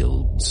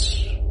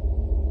Fields.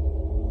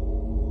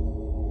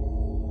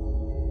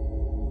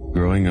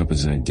 Growing up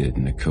as I did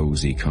in a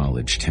cozy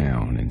college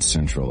town in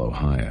central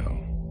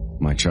Ohio,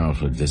 my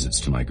childhood visits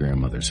to my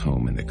grandmother's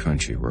home in the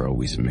country were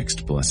always a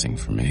mixed blessing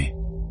for me.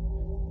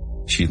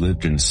 She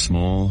lived in a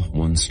small,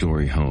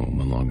 one-story home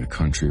along a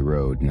country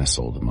road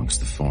nestled amongst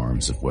the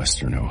farms of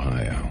western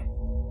Ohio.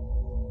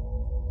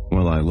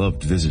 While I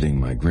loved visiting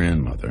my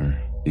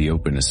grandmother, the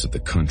openness of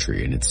the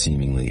country and its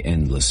seemingly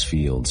endless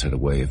fields had a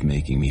way of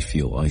making me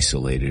feel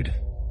isolated,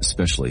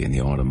 especially in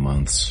the autumn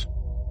months.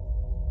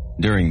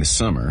 During the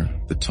summer,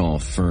 the tall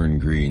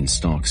fern-green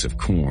stalks of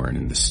corn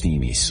and the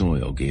steamy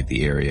soil gave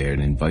the area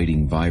an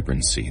inviting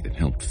vibrancy that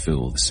helped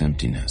fill this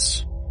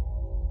emptiness.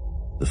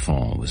 The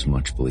fall was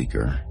much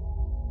bleaker.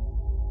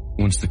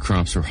 Once the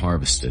crops were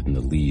harvested and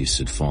the leaves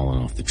had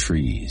fallen off the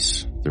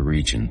trees, the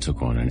region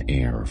took on an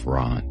air of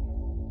rot.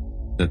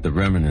 That the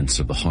remnants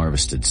of the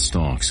harvested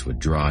stalks would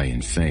dry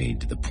and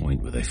fade to the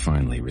point where they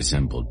finally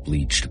resembled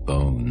bleached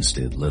bones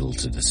did little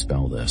to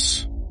dispel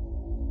this.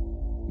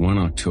 One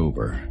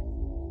October,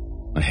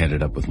 I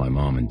headed up with my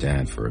mom and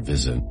dad for a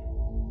visit.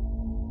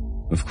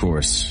 Of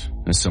course,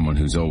 as someone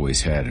who's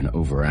always had an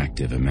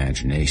overactive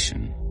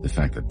imagination, the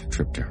fact that the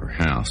trip to her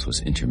house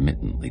was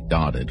intermittently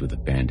dotted with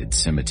abandoned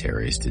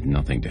cemeteries did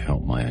nothing to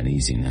help my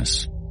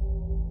uneasiness.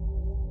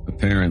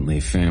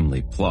 Apparently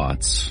family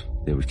plots,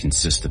 they would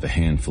consist of a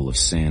handful of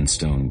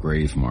sandstone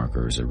grave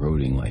markers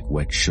eroding like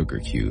wet sugar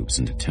cubes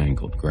into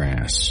tangled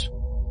grass.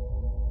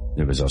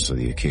 There was also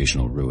the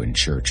occasional ruined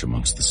church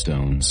amongst the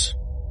stones.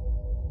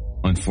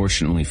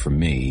 Unfortunately for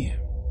me,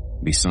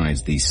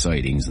 besides these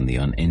sightings and the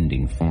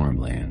unending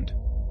farmland,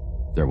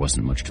 there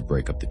wasn't much to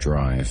break up the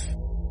drive.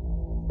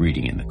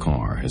 Reading in the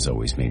car has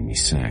always made me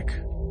sick.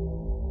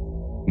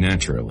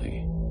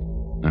 Naturally,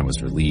 I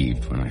was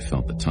relieved when I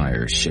felt the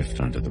tires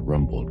shift onto the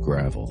rumbled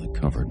gravel that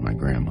covered my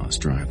grandma's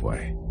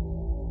driveway.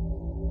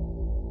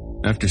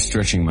 After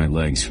stretching my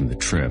legs from the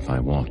trip, I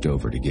walked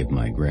over to give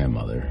my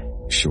grandmother,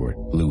 a short,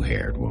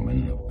 blue-haired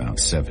woman, about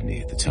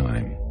 70 at the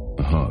time,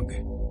 a hug.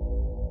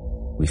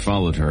 We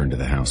followed her into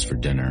the house for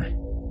dinner.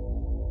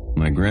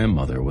 My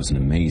grandmother was an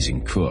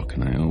amazing cook,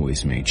 and I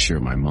always made sure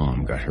my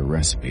mom got her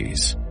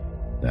recipes.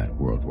 That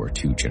World War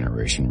II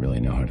generation really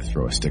know how to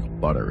throw a stick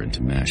of butter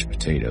into mashed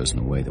potatoes in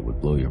a way that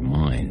would blow your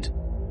mind.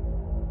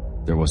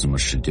 There wasn't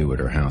much to do at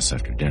her house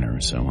after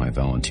dinner, so I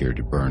volunteered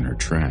to burn her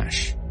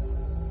trash.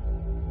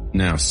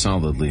 Now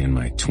solidly in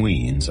my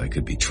tweens, I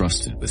could be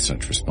trusted with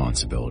such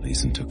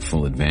responsibilities and took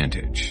full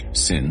advantage,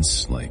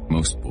 since, like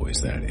most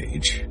boys that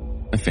age,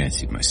 I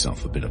fancied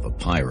myself a bit of a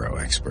pyro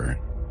expert.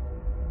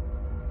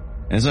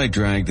 As I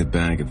dragged the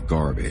bag of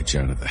garbage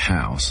out of the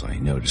house, I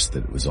noticed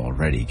that it was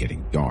already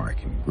getting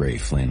dark and gray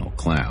flannel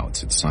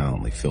clouds had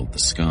silently filled the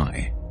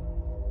sky.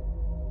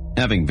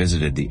 Having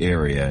visited the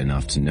area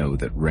enough to know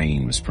that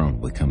rain was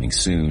probably coming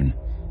soon,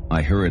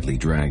 I hurriedly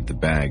dragged the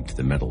bag to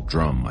the metal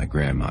drum my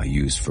grandma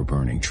used for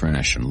burning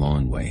trash and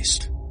lawn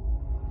waste.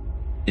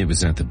 It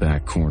was at the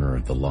back corner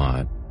of the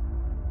lot,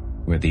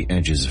 where the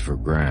edges of her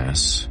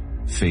grass,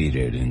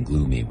 faded and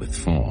gloomy with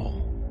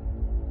fall,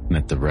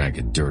 met the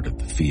ragged dirt of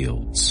the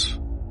fields.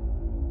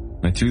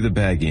 I threw the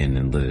bag in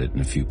and lit it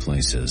in a few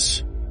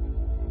places.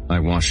 I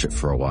watched it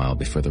for a while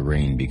before the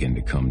rain began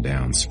to come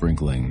down,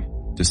 sprinkling.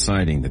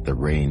 Deciding that the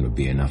rain would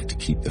be enough to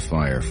keep the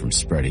fire from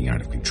spreading out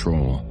of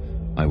control,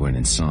 I went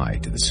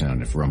inside to the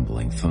sound of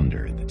rumbling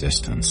thunder in the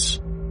distance.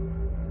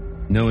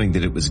 Knowing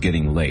that it was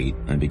getting late,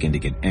 I began to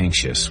get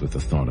anxious with the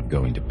thought of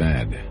going to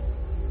bed.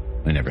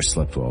 I never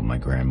slept well at my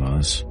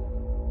grandma's.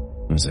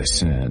 As I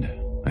said,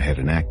 I had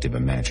an active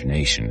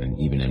imagination, and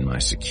even in my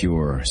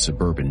secure,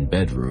 suburban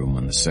bedroom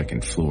on the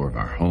second floor of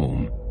our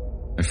home,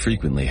 I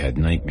frequently had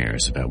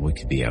nightmares about what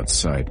could be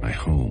outside my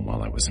home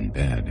while I was in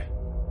bed.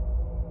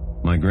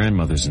 My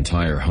grandmother's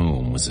entire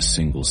home was a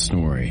single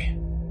story.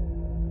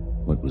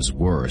 What was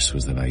worse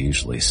was that I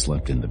usually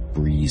slept in the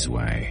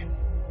breezeway,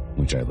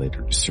 which I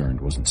later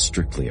discerned wasn't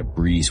strictly a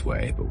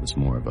breezeway, but was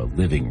more of a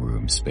living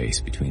room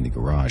space between the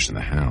garage and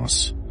the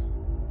house.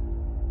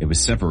 It was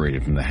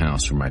separated from the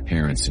house where my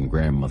parents and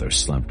grandmother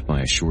slept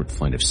by a short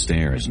flight of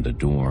stairs and a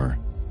door.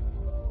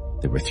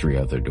 There were 3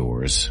 other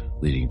doors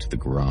leading to the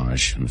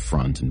garage and the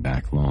front and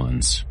back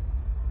lawns.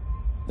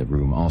 The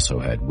room also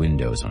had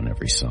windows on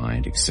every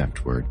side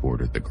except where it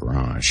bordered the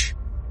garage.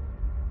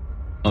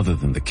 Other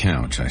than the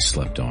couch I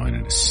slept on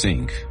and a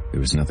sink, there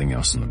was nothing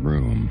else in the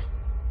room.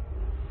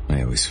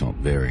 I always felt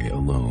very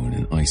alone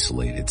and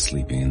isolated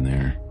sleeping in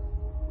there.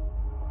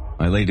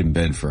 I laid in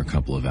bed for a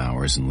couple of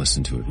hours and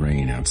listened to it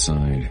rain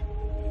outside.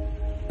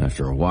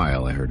 After a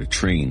while, I heard a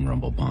train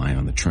rumble by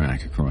on the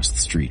track across the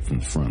street from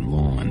the front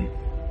lawn.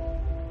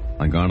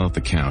 I got off the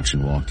couch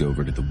and walked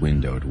over to the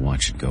window to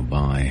watch it go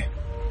by.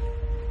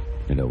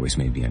 It always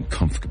made me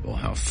uncomfortable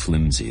how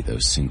flimsy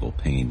those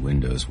single-pane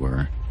windows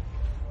were,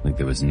 like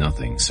there was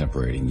nothing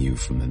separating you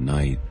from the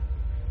night.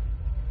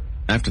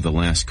 After the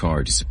last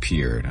car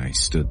disappeared, I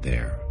stood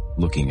there,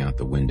 looking out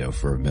the window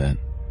for a bit.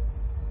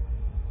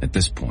 At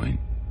this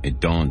point, it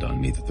dawned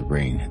on me that the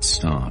rain had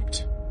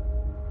stopped.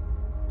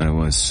 I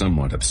was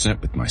somewhat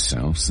upset with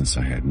myself since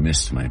I had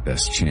missed my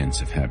best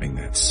chance of having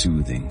that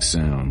soothing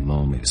sound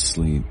lull me to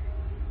sleep.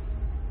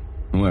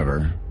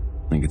 However,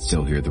 I could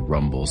still hear the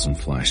rumbles and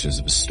flashes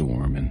of a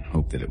storm and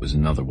hope that it was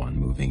another one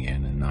moving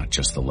in and not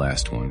just the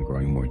last one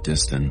growing more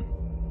distant.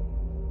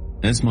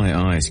 As my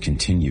eyes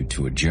continued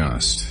to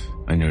adjust,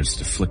 I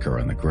noticed a flicker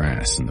on the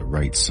grass on the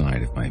right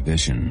side of my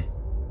vision.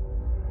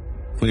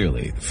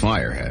 Clearly, the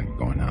fire had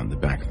gone out in the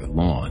back of the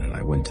lawn, and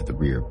I went to the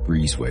rear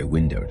breezeway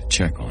window to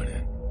check on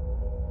it.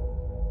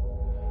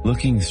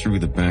 Looking through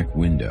the back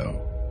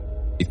window,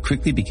 it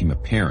quickly became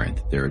apparent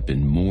that there had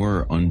been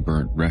more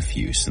unburnt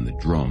refuse in the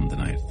drum than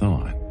I had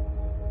thought,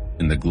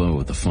 and the glow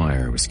of the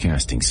fire was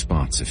casting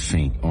spots of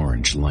faint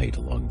orange light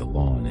along the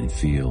lawn and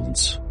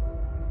fields.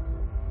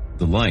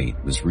 The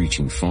light was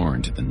reaching far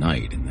into the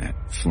night in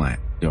that flat,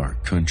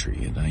 dark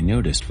country, and I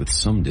noticed with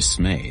some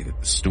dismay that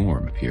the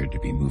storm appeared to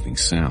be moving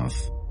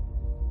south.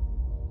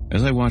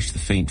 As I watched the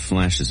faint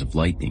flashes of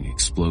lightning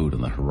explode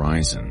on the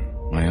horizon,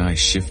 my eyes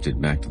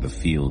shifted back to the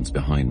fields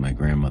behind my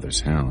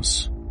grandmother's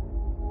house.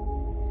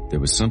 There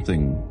was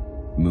something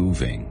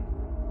moving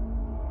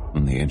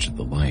on the edge of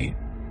the light.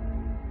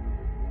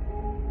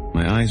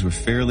 My eyes were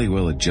fairly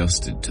well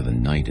adjusted to the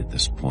night at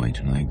this point,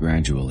 and I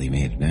gradually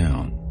made it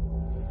out.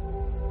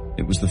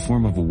 It was the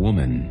form of a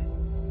woman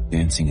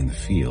dancing in the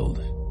field.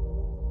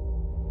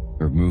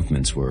 Her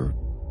movements were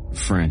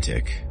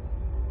frantic.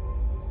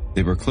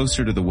 They were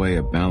closer to the way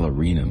a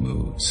ballerina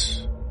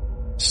moves,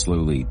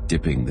 slowly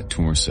dipping the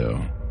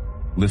torso,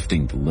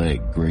 lifting the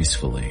leg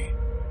gracefully,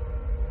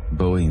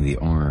 bowing the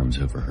arms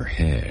over her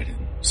head,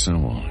 and so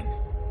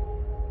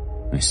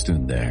on. I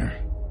stood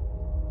there,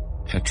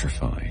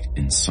 petrified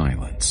in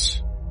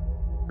silence.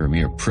 Her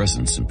mere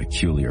presence and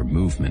peculiar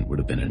movement would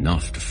have been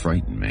enough to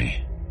frighten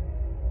me.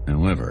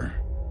 However,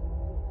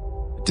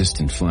 a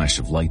distant flash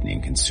of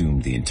lightning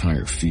consumed the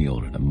entire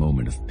field in a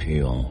moment of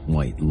pale,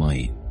 white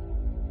light,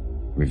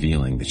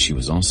 revealing that she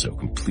was also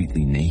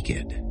completely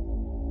naked.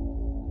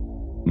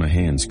 My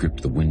hands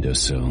gripped the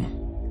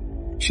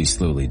windowsill. She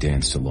slowly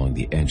danced along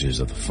the edges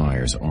of the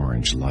fire's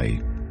orange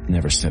light,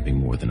 never stepping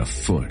more than a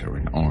foot or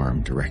an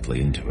arm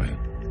directly into it.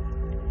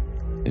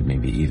 It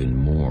made me even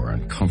more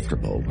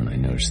uncomfortable when I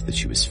noticed that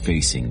she was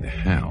facing the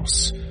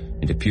house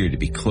and appeared to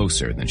be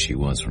closer than she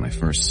was when I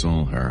first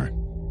saw her.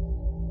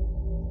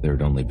 There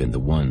had only been the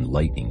one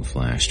lightning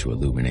flash to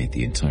illuminate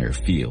the entire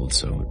field,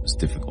 so it was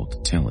difficult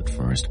to tell at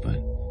first,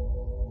 but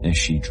as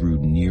she drew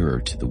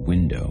nearer to the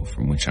window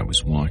from which I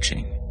was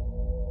watching,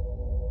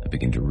 I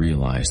began to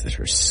realize that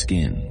her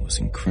skin was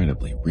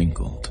incredibly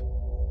wrinkled.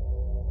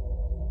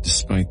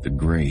 Despite the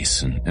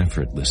grace and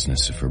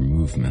effortlessness of her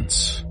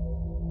movements,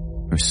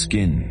 her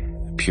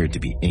skin appeared to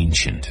be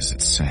ancient as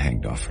it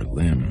sagged off her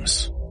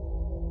limbs.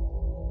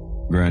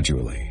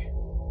 Gradually,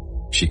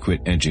 she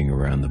quit edging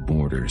around the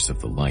borders of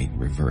the light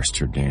and reversed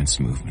her dance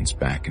movements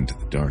back into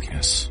the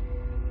darkness.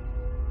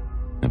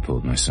 I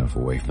pulled myself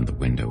away from the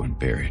window and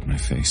buried my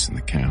face in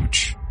the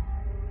couch.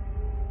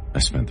 I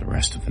spent the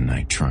rest of the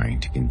night trying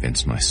to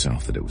convince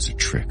myself that it was a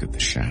trick of the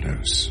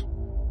shadows.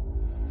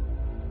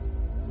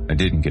 I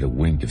didn't get a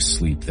wink of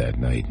sleep that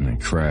night, and I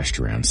crashed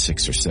around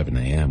 6 or 7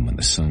 a.m. when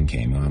the sun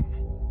came up.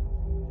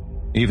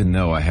 Even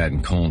though I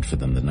hadn't called for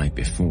them the night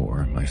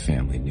before, my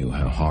family knew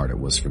how hard it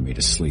was for me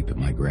to sleep at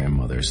my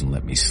grandmother's and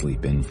let me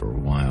sleep in for a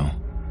while.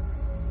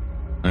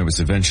 I was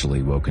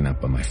eventually woken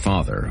up by my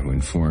father, who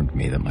informed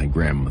me that my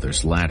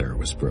grandmother's ladder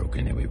was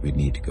broken and we would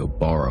need to go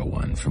borrow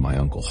one from my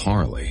Uncle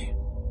Harley.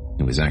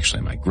 It was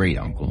actually my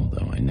great-uncle,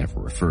 though I never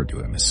referred to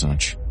him as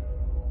such.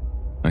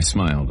 I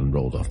smiled and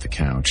rolled off the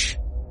couch.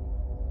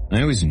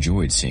 I always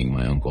enjoyed seeing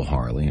my Uncle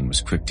Harley and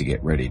was quick to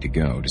get ready to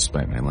go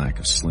despite my lack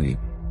of sleep.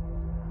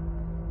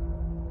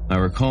 I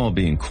recall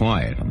being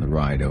quiet on the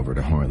ride over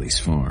to Harley's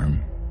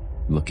farm.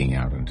 Looking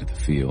out into the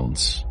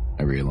fields,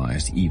 I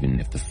realized even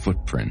if the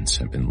footprints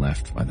had been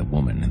left by the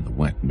woman in the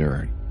wet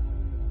dirt,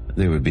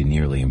 they would be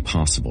nearly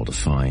impossible to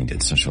find in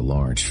such a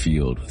large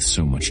field with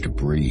so much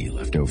debris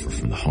left over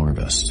from the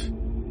harvest.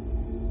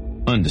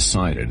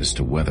 Undecided as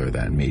to whether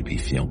that made me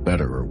feel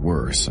better or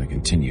worse, I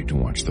continued to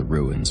watch the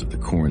ruins of the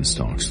corn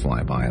stalks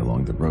fly by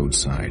along the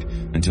roadside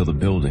until the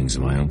buildings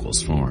of my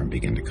uncle's farm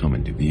began to come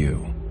into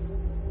view.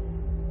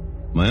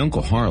 My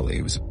Uncle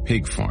Harley was a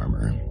pig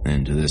farmer,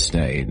 and to this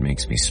day it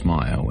makes me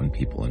smile when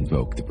people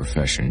invoke the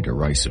profession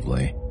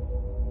derisively.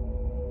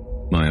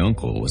 My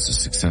uncle was a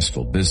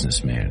successful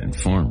businessman and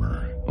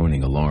farmer,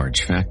 owning a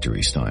large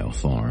factory-style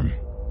farm.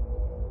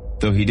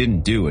 Though he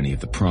didn't do any of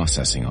the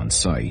processing on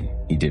site,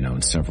 he did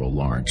own several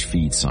large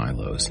feed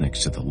silos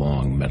next to the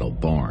long metal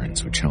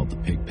barns which held the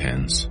pig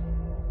pens.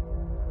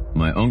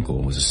 My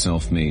uncle was a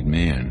self-made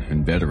man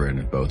and veteran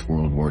of both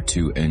World War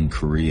II and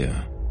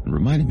Korea, and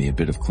reminded me a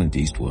bit of Clint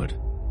Eastwood.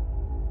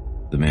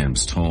 The man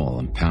was tall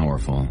and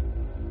powerful,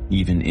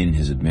 even in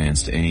his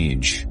advanced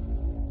age,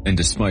 and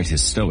despite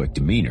his stoic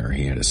demeanor,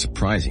 he had a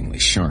surprisingly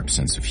sharp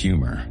sense of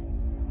humor.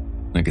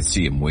 I could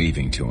see him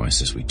waving to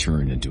us as we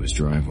turned into his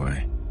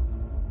driveway.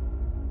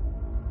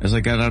 As I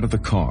got out of the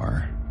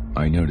car,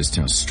 I noticed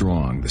how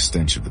strong the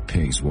stench of the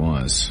pigs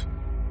was.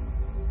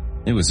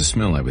 It was a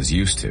smell I was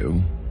used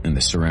to, and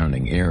the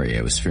surrounding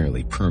area was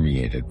fairly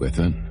permeated with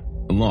it,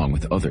 along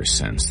with other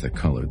scents that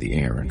colored the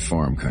air in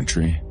farm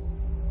country.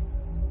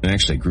 I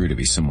actually grew to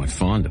be somewhat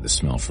fond of the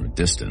smell from a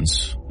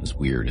distance, as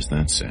weird as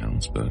that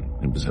sounds, but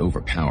it was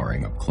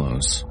overpowering up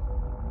close.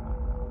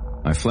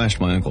 I flashed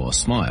my uncle a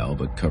smile,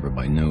 but covered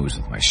my nose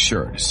with my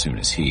shirt as soon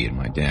as he and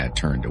my dad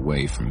turned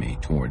away from me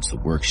towards the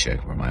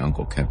workshed where my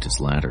uncle kept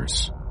his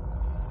ladders.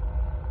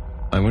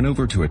 I went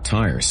over to a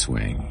tire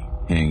swing,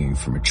 hanging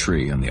from a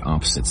tree on the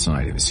opposite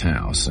side of his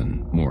house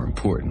and, more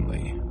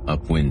importantly,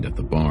 upwind of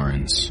the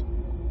barns.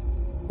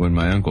 When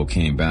my uncle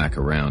came back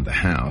around the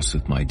house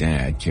with my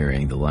dad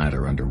carrying the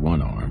ladder under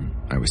one arm,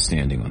 I was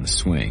standing on the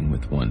swing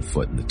with one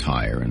foot in the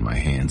tire and my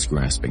hands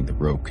grasping the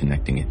rope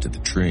connecting it to the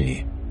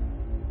tree.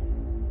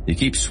 "You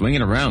keep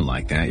swinging around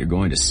like that, you're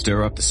going to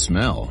stir up the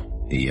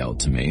smell," he yelled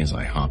to me as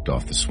I hopped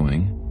off the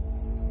swing.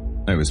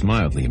 I was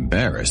mildly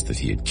embarrassed that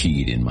he had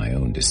keyed in my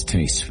own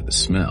distaste for the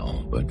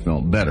smell, but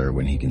felt better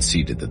when he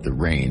conceded that the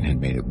rain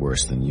had made it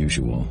worse than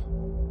usual.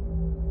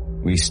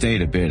 We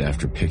stayed a bit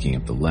after picking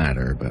up the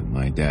ladder, but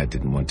my dad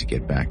didn't want to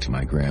get back to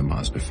my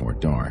grandma's before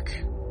dark.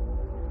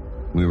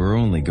 We were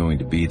only going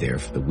to be there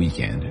for the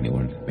weekend, and he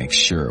wanted to make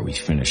sure we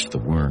finished the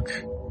work.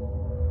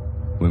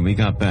 When we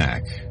got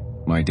back,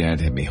 my dad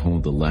had me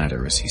hold the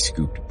ladder as he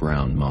scooped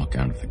brown muck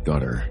out of the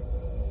gutter.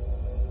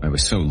 I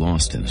was so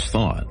lost in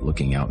thought,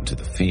 looking out into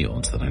the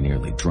fields, that I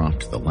nearly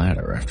dropped the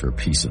ladder after a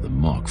piece of the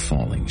muck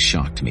falling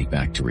shocked me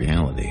back to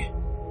reality.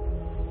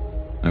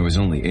 I was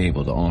only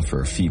able to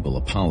offer a feeble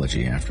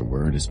apology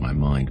afterward, as my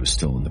mind was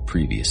still in the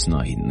previous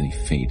night and the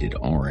faded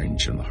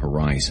orange on the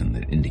horizon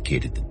that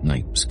indicated that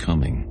night was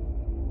coming.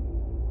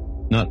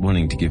 Not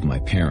wanting to give my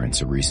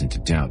parents a reason to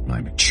doubt my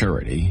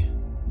maturity,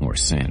 or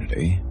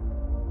sanity,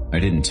 I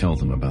didn't tell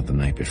them about the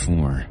night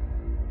before.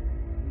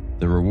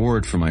 The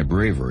reward for my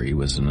bravery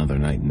was another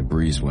night in the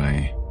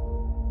breezeway.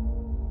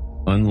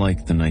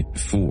 Unlike the night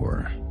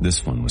before,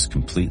 this one was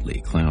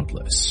completely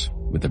cloudless,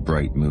 with a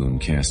bright moon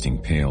casting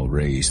pale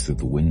rays through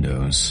the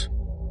windows.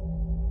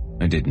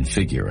 I didn't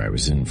figure I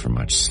was in for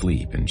much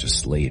sleep and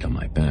just laid on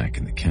my back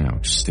in the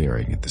couch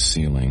staring at the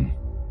ceiling.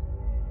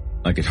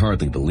 I could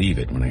hardly believe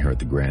it when I heard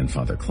the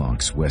grandfather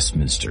clock's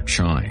Westminster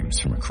chimes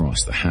from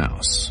across the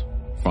house,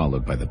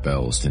 followed by the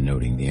bells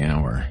denoting the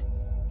hour.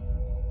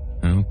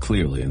 How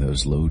clearly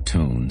those low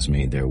tones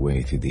made their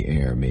way through the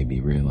air made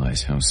me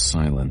realize how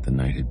silent the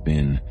night had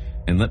been,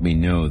 and let me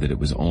know that it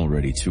was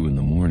already 2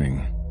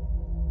 a.m.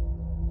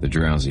 The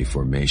drowsy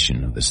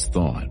formation of this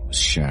thought was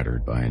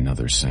shattered by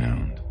another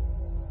sound.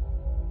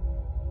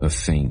 A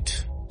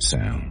faint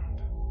sound,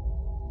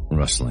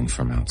 rustling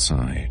from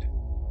outside.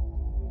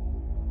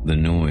 The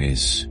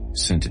noise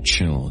sent a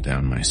chill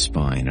down my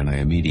spine, and I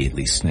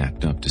immediately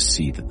snapped up to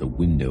see that the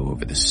window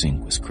over the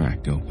sink was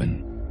cracked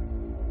open.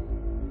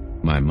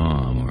 My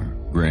mom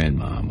or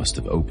grandma must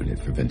have opened it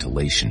for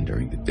ventilation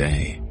during the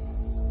day.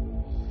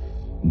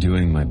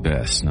 Doing my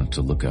best not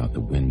to look out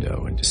the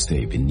window and to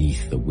stay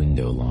beneath the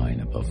window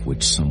line above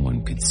which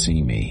someone could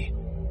see me,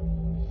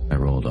 I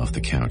rolled off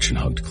the couch and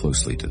hugged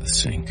closely to the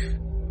sink.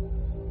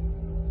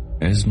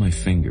 As my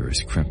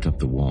fingers crept up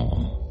the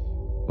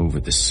wall, over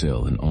the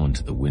sill and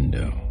onto the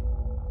window,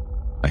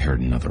 I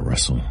heard another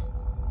rustle,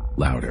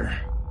 louder,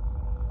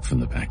 from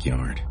the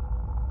backyard.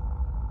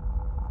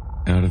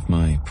 Out of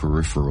my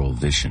peripheral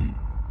vision,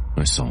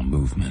 I saw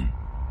movement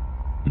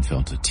and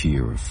felt a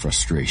tear of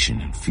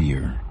frustration and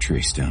fear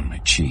trace down my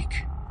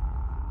cheek.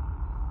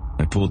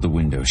 I pulled the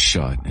window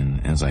shut,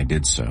 and as I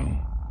did so,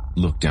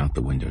 looked out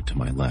the window to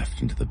my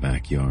left into the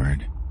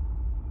backyard.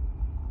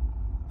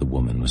 The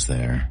woman was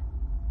there,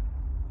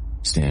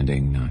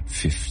 standing not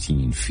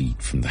 15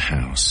 feet from the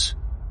house,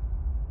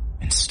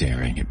 and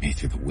staring at me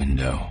through the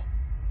window.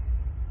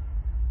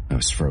 I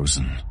was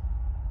frozen,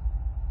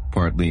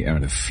 partly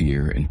out of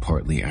fear and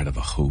partly out of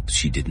a hope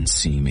she didn't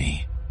see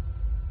me.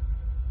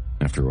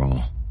 After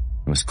all,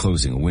 I was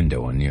closing a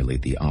window on nearly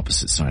the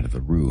opposite side of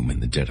the room in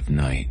the dead of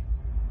night.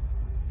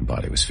 Her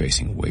body was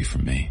facing away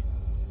from me,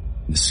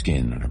 The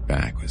skin on her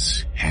back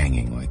was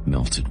hanging like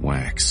melted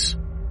wax.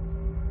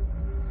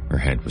 Her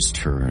head was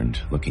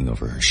turned, looking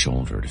over her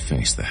shoulder to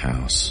face the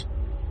house.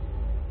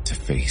 To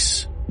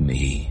face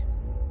me.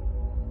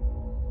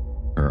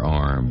 Her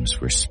arms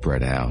were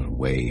spread out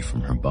away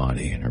from her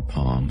body and her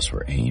palms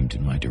were aimed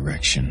in my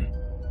direction.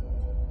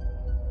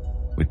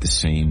 With the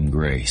same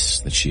grace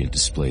that she had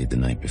displayed the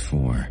night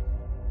before,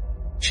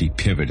 she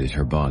pivoted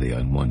her body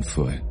on one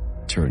foot,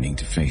 turning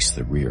to face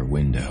the rear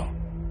window.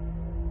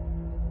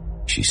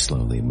 She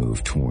slowly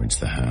moved towards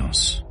the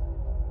house.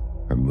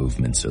 Her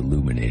movements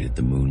illuminated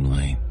the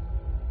moonlight.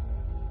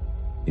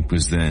 It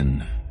was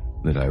then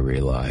that I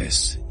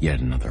realized yet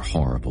another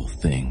horrible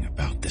thing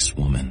about this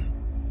woman.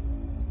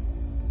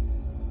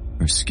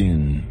 Her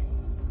skin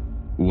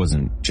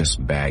wasn't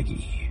just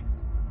baggy.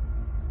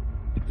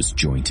 It was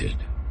jointed.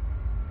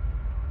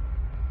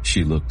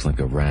 She looked like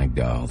a rag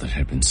doll that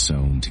had been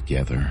sewn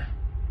together.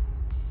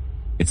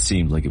 It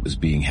seemed like it was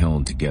being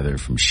held together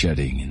from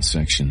shedding in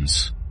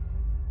sections.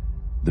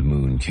 The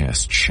moon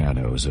cast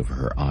shadows over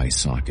her eye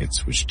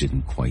sockets which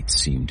didn't quite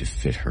seem to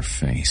fit her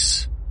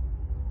face.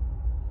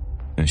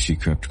 As she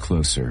crept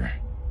closer,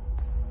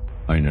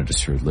 I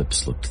noticed her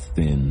lips looked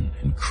thin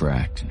and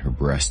cracked and her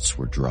breasts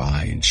were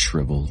dry and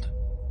shriveled.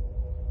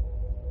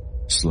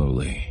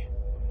 Slowly,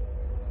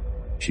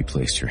 she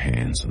placed her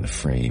hands on the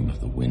frame of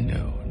the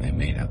window and I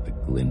made out the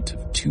glint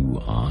of two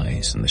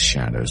eyes in the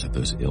shadows of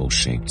those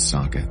ill-shaped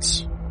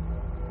sockets.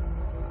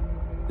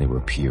 They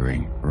were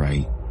peering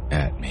right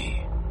at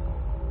me,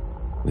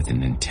 with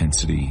an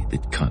intensity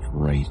that cut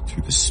right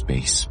through the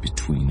space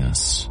between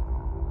us.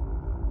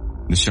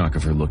 The shock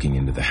of her looking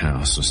into the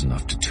house was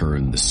enough to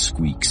turn the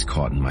squeaks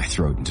caught in my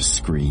throat into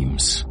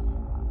screams.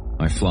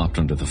 I flopped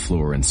onto the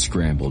floor and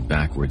scrambled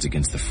backwards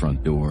against the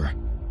front door.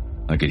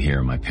 I could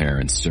hear my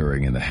parents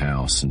stirring in the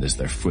house, and as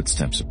their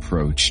footsteps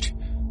approached,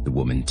 the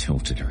woman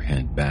tilted her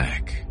head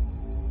back.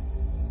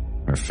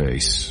 Her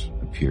face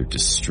appeared to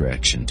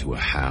stretch into a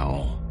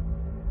howl,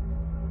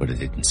 but it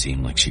didn't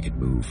seem like she could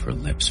move her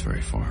lips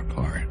very far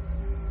apart.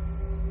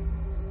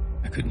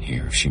 I couldn't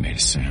hear if she made a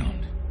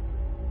sound.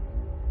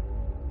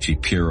 She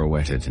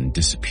pirouetted and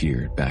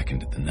disappeared back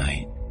into the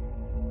night.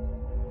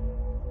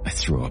 I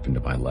threw up into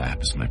my lap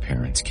as my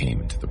parents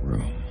came into the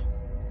room.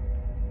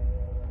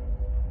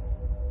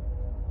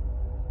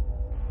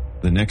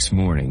 The next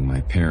morning,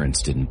 my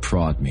parents didn't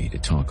prod me to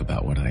talk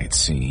about what I had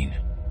seen.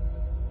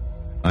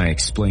 I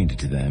explained it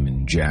to them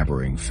in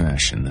jabbering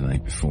fashion the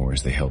night before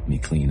as they helped me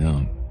clean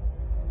up.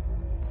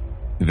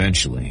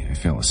 Eventually, I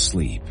fell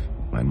asleep,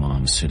 with my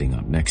mom sitting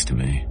up next to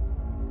me.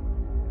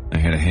 I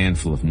had a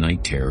handful of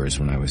night terrors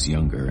when I was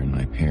younger, and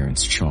my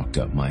parents chalked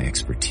up my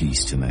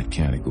expertise to that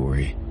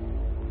category.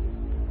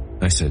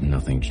 I said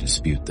nothing to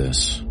dispute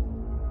this,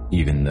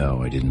 even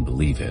though I didn't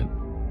believe it,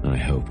 and I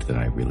hoped that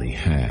I really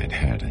had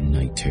a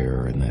night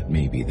terror and that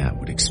maybe that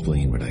would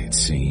explain what I had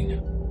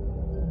seen.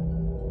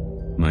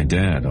 My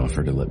dad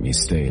offered to let me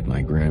stay at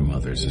my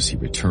grandmother's as he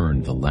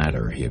returned the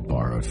ladder he had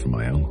borrowed from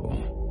my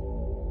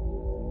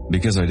uncle.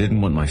 Because I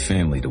didn't want my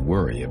family to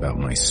worry about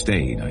my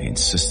state, I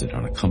insisted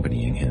on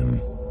accompanying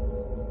him.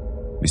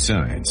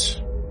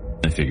 Besides,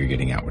 I figured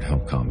getting out would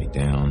help calm me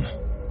down.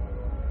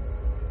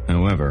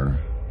 However,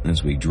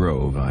 as we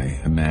drove,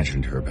 I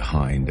imagined her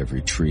behind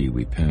every tree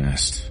we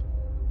passed,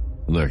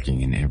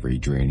 lurking in every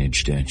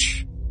drainage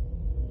ditch.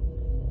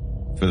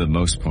 For the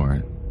most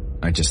part,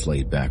 I just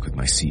laid back with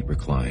my seat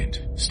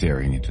reclined,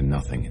 staring into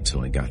nothing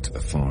until I got to the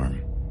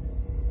farm.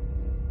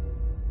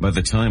 By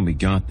the time we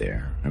got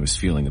there, I was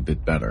feeling a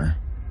bit better.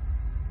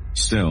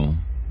 Still,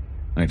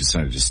 I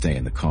decided to stay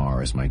in the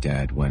car as my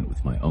dad went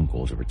with my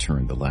uncle to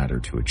return the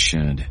ladder to its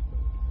shed.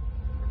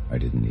 I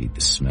didn't need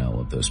the smell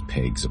of those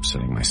pigs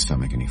upsetting my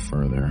stomach any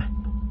further.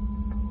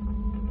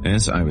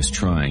 As I was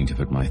trying to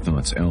put my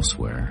thoughts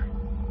elsewhere,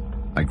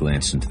 I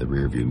glanced into the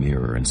rearview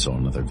mirror and saw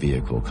another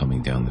vehicle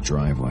coming down the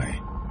driveway.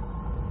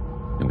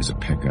 It was a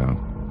pickup.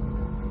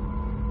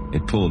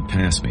 It pulled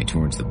past me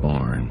towards the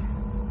barn.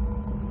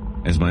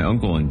 As my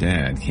uncle and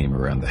dad came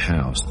around the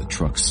house, the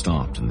truck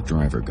stopped and the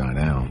driver got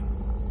out.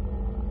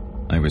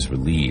 I was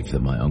relieved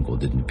that my uncle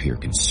didn't appear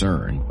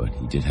concerned, but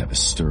he did have a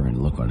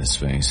stern look on his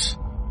face.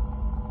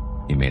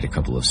 He made a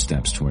couple of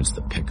steps towards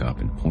the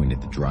pickup and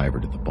pointed the driver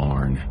to the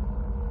barn.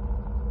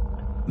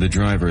 The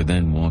driver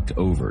then walked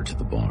over to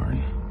the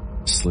barn,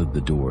 slid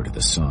the door to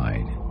the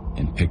side,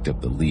 and picked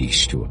up the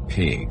leash to a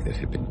pig that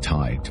had been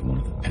tied to one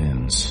of the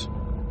pens.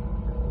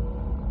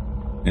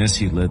 As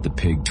he led the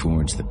pig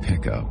towards the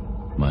pickup,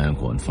 my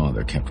uncle and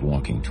father kept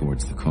walking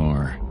towards the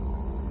car.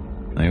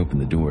 I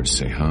opened the door to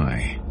say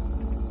hi.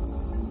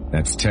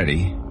 "That's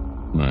Teddy,"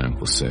 my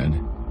uncle said.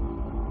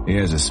 "He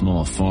has a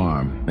small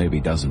farm, maybe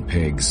a dozen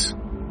pigs.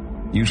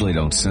 Usually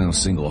don't sell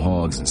single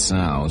hogs and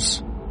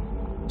sows.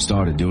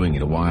 Started doing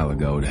it a while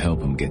ago to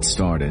help him get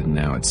started, and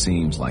now it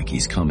seems like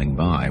he's coming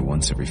by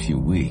once every few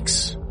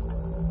weeks."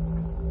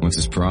 "What's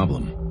his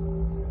problem?"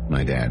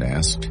 my dad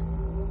asked.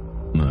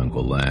 My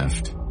uncle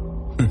laughed.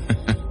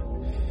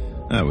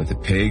 With the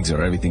pigs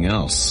or everything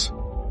else?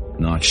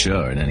 Not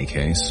sure in any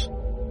case.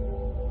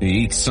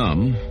 He eats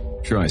some,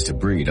 Tries to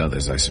breed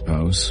others, I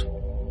suppose.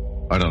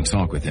 I don't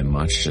talk with him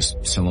much,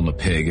 just sell him a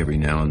pig every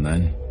now and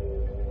then.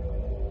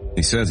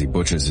 He says he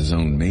butchers his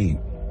own meat.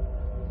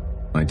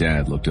 My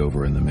dad looked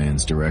over in the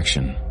man's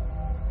direction.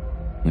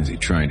 Is he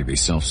trying to be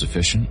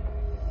self-sufficient?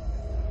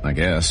 I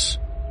guess.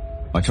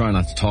 I try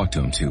not to talk to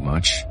him too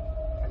much.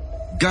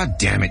 God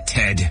damn it,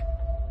 Ted!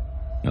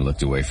 I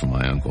looked away from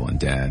my uncle and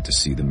dad to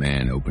see the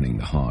man opening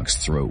the hog's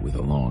throat with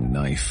a long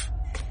knife.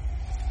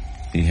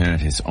 He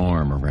had his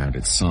arm around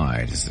its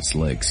side as its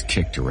legs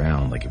kicked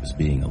around like it was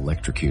being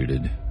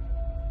electrocuted.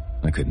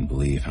 I couldn't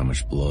believe how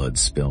much blood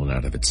spilled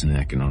out of its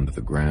neck and onto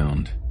the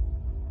ground.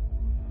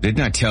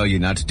 Didn't I tell you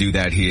not to do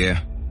that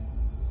here?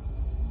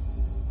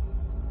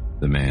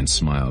 The man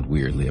smiled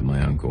weirdly at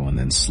my uncle and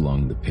then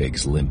slung the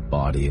pig's limp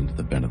body into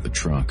the bed of the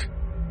truck.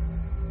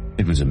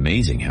 It was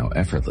amazing how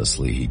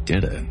effortlessly he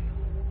did it.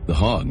 The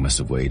hog must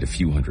have weighed a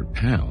few hundred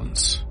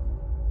pounds.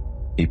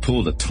 He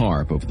pulled a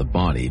tarp over the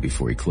body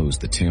before he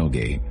closed the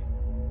tailgate.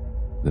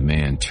 The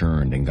man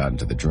turned and got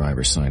into the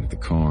driver's side of the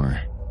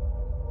car.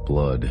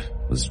 Blood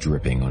was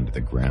dripping onto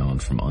the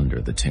ground from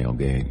under the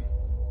tailgate.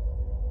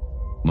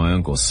 My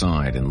uncle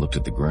sighed and looked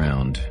at the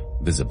ground,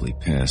 visibly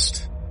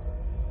pissed.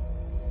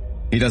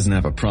 He doesn't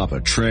have a proper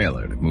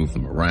trailer to move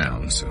them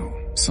around, so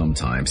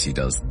sometimes he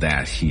does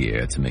that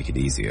here to make it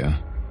easier.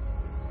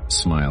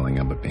 Smiling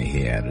up at me,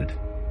 he added,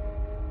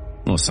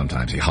 well,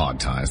 sometimes he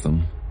hog-ties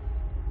them.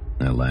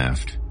 I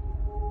laughed,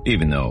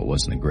 even though it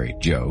wasn't a great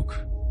joke,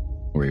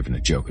 or even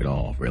a joke at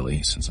all,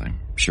 really, since I'm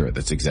sure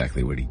that's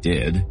exactly what he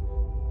did.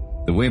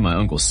 The way my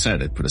uncle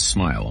said it put a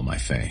smile on my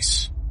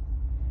face.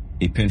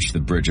 He pinched the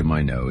bridge of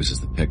my nose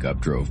as the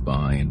pickup drove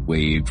by and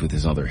waved with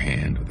his other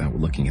hand without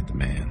looking at the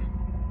man.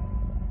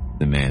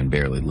 The man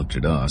barely looked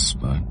at us,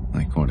 but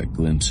I caught a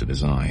glimpse of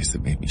his eyes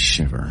that made me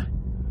shiver.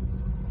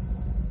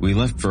 We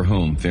left for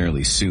home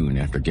fairly soon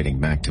after getting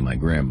back to my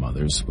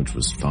grandmother's, which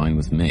was fine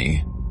with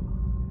me.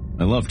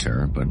 I loved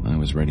her, but I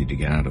was ready to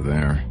get out of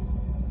there.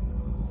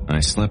 I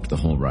slept the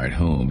whole ride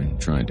home and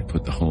tried to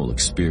put the whole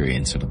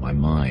experience into my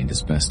mind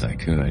as best I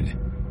could.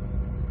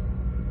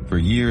 For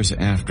years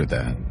after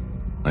that,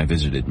 I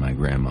visited my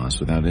grandma's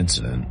without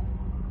incident.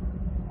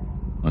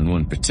 On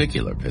one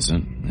particular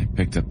visit, I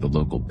picked up the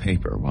local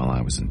paper while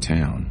I was in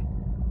town.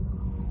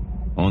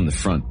 On the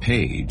front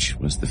page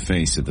was the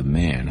face of the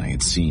man I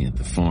had seen at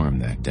the farm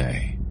that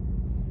day.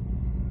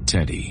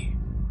 Teddy.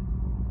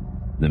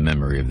 The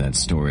memory of that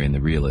story and the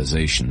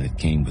realization that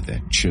came with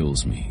it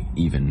chills me,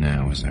 even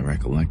now as I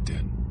recollect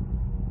it.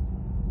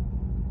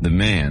 The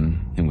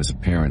man, who was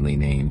apparently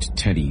named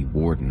Teddy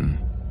Warden,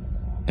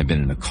 had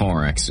been in a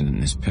car accident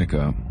in his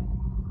pickup.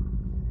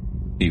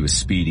 He was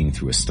speeding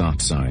through a stop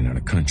sign on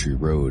a country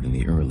road in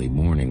the early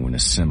morning when a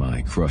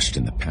semi crushed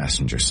in the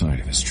passenger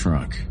side of his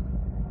truck.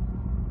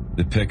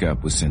 The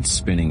pickup was sent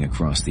spinning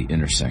across the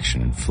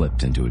intersection and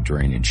flipped into a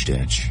drainage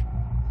ditch.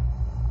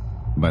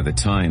 By the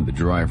time the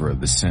driver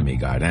of the semi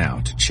got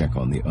out to check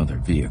on the other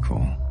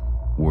vehicle,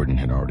 Warden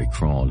had already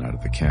crawled out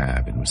of the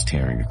cab and was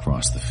tearing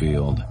across the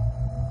field.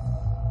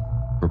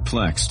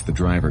 Perplexed, the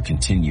driver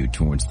continued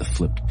towards the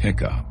flipped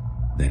pickup,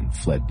 then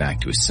fled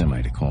back to his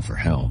semi to call for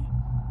help.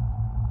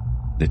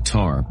 The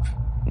tarp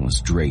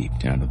was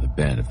draped out of the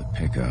bed of the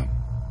pickup,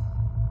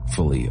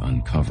 fully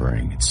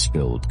uncovering its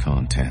spilled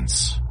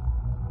contents.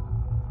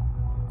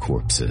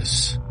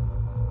 Corpses.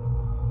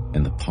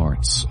 And the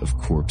parts of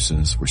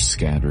corpses were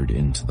scattered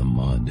into the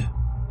mud.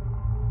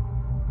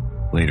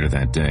 Later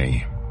that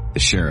day, the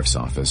sheriff's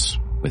office,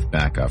 with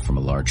backup from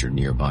a larger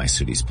nearby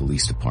city's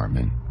police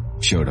department,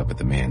 showed up at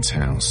the man's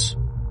house.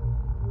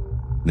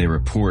 They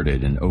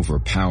reported an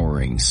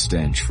overpowering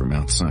stench from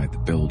outside the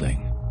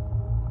building.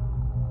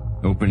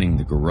 Opening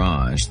the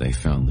garage, they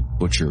found the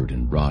butchered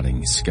and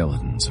rotting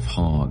skeletons of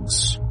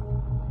hogs.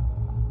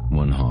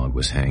 One hog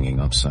was hanging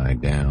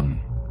upside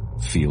down,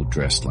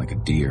 field-dressed like a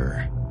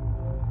deer.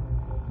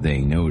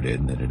 They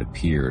noted that it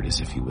appeared as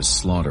if he was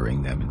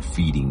slaughtering them and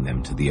feeding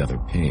them to the other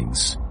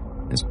pigs,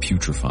 as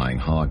putrefying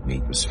hog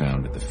meat was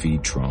found at the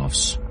feed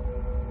troughs.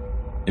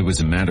 It was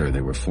a matter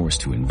they were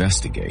forced to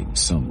investigate in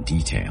some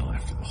detail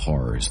after the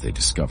horrors they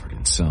discovered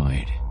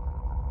inside.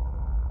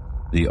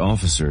 The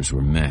officers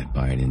were met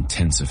by an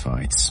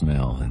intensified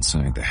smell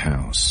inside the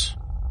house.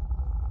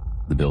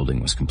 The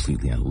building was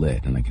completely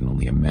unlit, and I can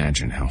only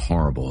imagine how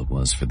horrible it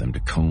was for them to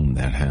comb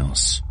that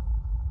house.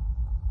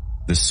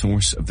 The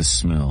source of the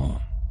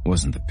smell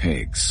wasn't the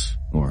pigs,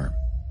 or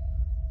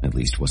at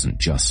least wasn't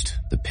just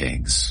the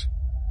pigs.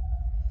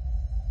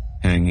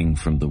 Hanging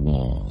from the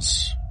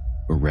walls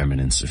were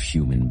remnants of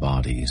human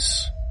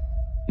bodies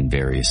in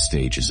various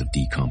stages of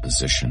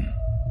decomposition.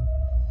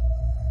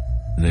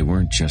 They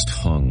weren't just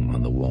hung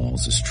on the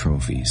walls as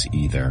trophies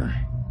either.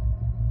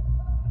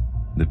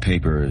 The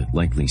paper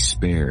likely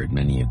spared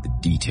many of the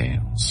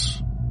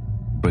details,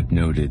 but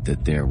noted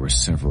that there were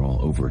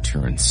several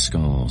overturned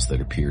skulls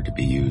that appeared to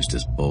be used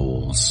as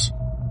bowls.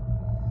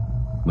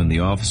 When the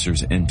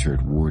officers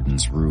entered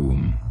Warden's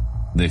room,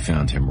 they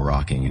found him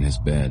rocking in his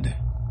bed,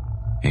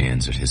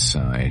 hands at his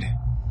side.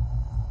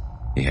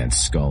 He had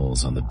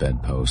skulls on the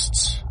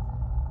bedposts.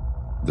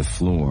 The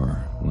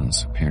floor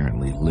was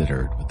apparently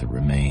littered with the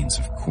remains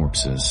of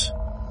corpses.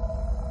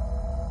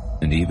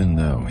 And even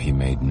though he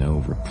made no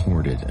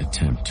reported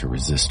attempt to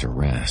resist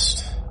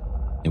arrest,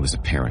 it was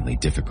apparently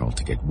difficult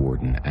to get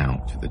Warden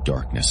out through the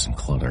darkness and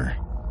clutter.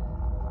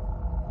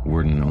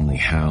 Warden only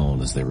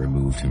howled as they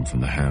removed him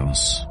from the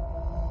house.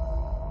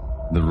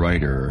 The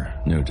writer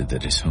noted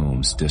that his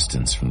home's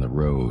distance from the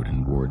road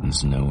and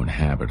Warden's known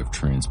habit of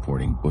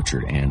transporting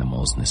butchered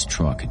animals in his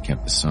truck had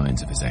kept the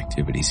signs of his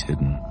activities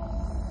hidden.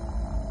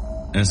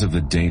 As of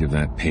the date of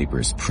that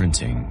paper's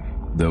printing,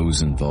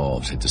 those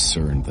involved had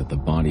discerned that the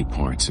body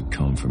parts had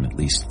come from at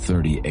least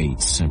 38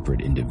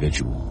 separate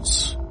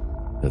individuals,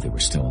 though they were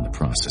still in the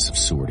process of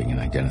sorting and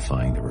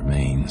identifying the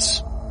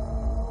remains.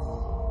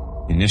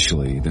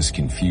 Initially, this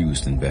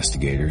confused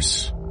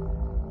investigators.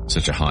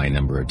 Such a high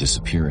number of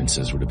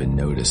disappearances would have been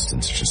noticed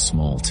in such a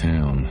small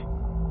town.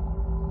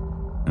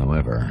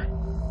 However,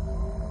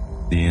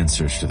 the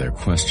answers to their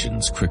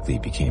questions quickly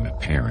became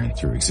apparent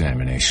through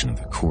examination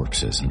of the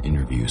corpses and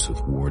interviews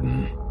with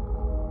Warden.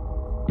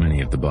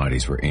 Many of the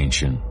bodies were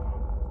ancient,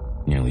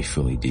 nearly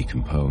fully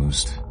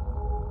decomposed.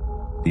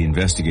 The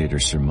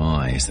investigators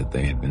surmised that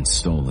they had been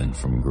stolen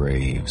from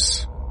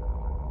graves,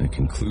 a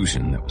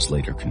conclusion that was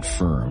later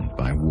confirmed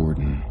by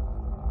Warden.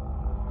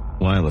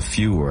 While a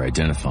few were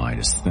identified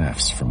as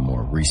thefts from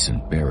more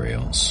recent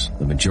burials,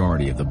 the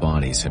majority of the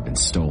bodies had been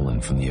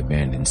stolen from the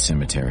abandoned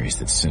cemeteries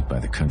that sit by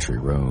the country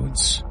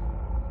roads,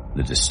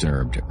 the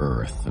disturbed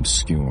earth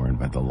obscured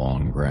by the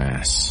long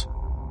grass.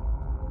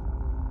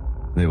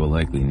 They will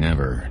likely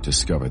never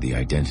discover the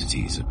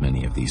identities of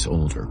many of these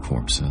older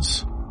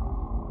corpses.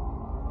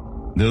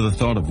 Though the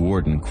thought of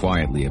Warden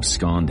quietly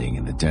absconding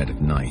in the dead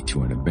of night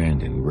to an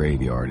abandoned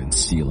graveyard and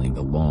stealing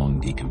the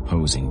long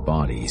decomposing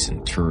bodies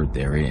interred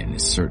therein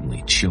is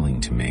certainly chilling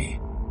to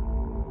me.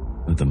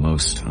 But the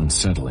most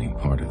unsettling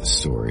part of the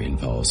story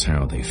involves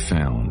how they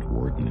found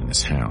Warden in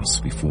his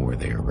house before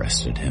they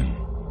arrested him.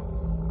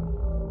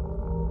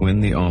 When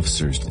the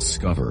officers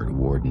discovered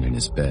Warden in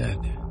his bed,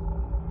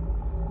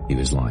 he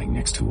was lying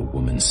next to a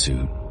woman's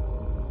suit,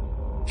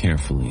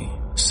 carefully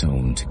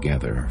sewn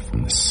together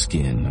from the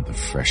skin of the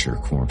fresher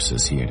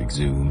corpses he had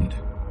exhumed.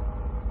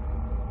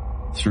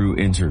 Through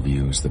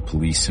interviews, the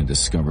police had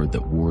discovered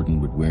that Warden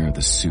would wear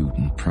the suit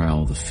and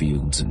prowl the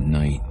fields at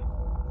night,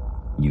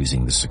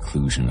 using the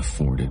seclusion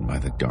afforded by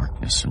the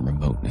darkness and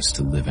remoteness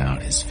to live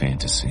out his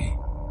fantasy.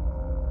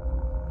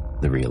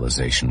 The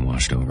realization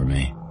washed over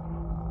me.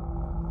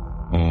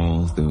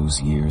 All those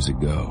years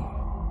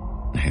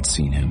ago, I had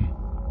seen him.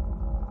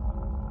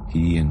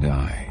 He and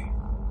I,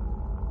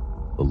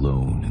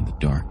 alone in the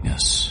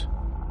darkness,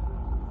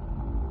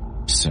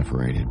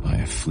 separated by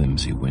a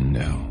flimsy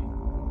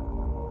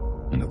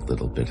window and a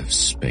little bit of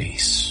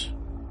space.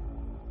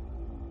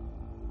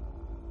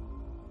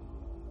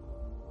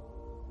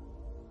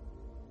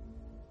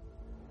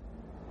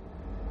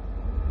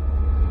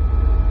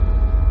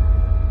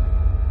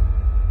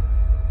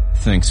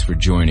 Thanks for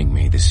joining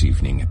me this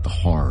evening at the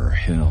Horror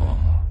Hill.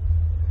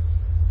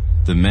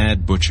 The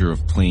Mad Butcher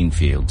of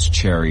Plainfield's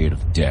Chariot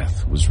of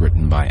Death was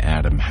written by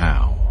Adam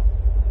Howe.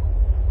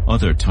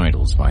 Other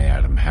titles by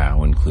Adam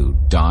Howe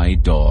include Die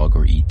Dog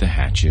or Eat the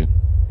Hatchet,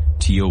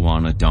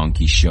 Tijuana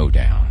Donkey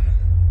Showdown,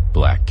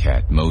 Black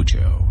Cat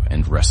Mojo,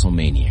 and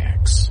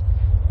WrestleManiacs,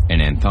 an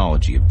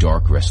anthology of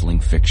dark wrestling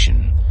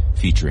fiction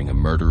featuring a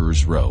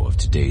murderer's row of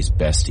today's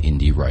best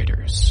indie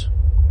writers.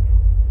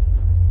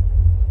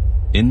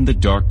 In the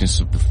Darkness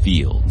of the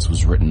Fields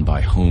was written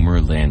by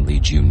Homer Landley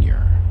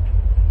Jr.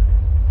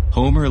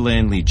 Homer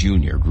Landley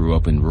Jr. grew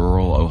up in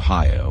rural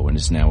Ohio and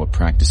is now a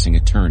practicing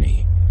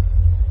attorney.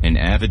 An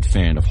avid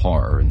fan of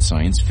horror and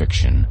science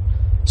fiction,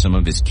 some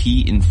of his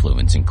key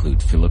influence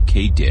include Philip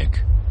K.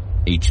 Dick,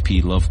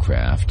 H.P.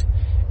 Lovecraft,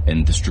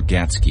 and the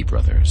Strugatsky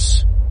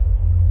brothers.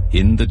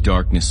 In the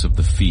Darkness of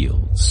the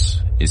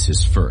Fields is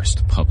his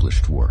first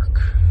published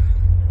work.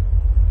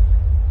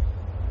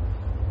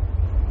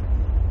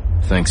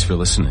 Thanks for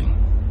listening.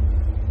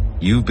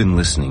 You've been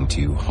listening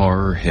to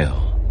Horror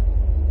Hill,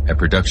 a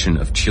production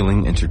of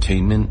Chilling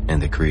Entertainment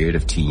and the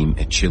creative team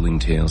at Chilling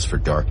Tales for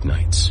Dark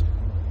Nights,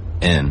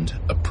 and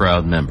a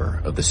proud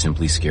member of the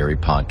Simply Scary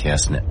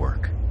Podcast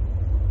Network.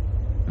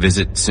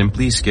 Visit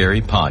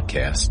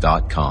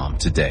simplyscarypodcast.com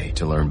today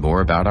to learn more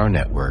about our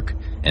network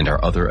and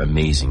our other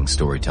amazing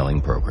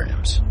storytelling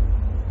programs.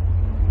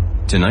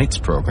 Tonight's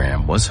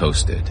program was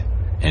hosted,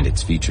 and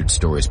its featured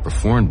stories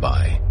performed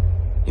by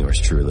yours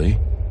truly,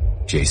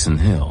 Jason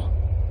Hill.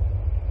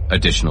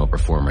 Additional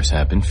performers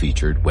have been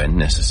featured when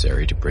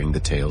necessary to bring the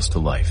tales to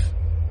life.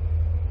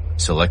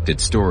 Selected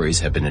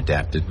stories have been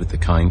adapted with the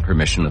kind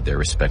permission of their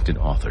respected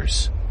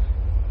authors.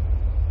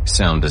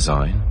 Sound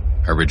design,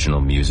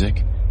 original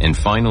music, and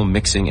final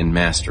mixing and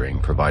mastering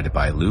provided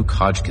by Luke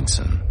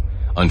Hodgkinson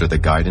under the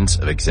guidance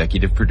of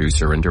executive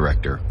producer and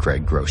director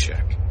Craig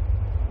Groshek.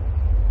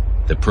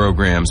 The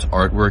program's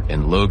artwork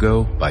and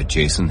logo by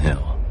Jason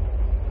Hill.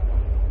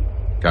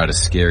 Got a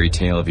scary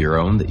tale of your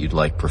own that you'd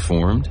like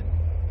performed?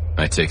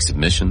 I take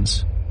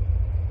submissions.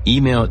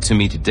 Email it to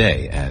me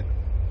today at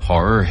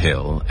Horror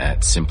Hill at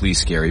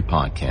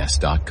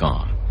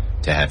simplyscarypodcast.com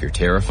to have your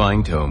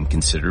terrifying tome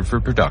considered for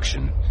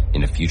production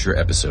in a future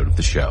episode of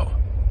the show.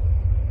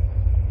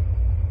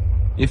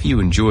 If you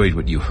enjoyed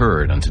what you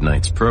heard on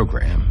tonight's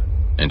program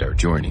and are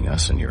joining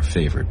us on your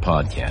favorite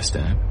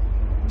podcast app,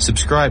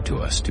 subscribe to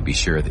us to be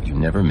sure that you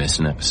never miss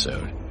an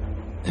episode.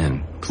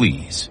 And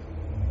please,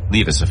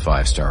 leave us a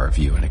 5-star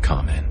review and a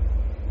comment.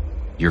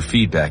 Your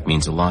feedback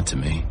means a lot to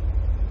me.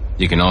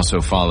 You can also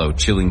follow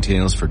Chilling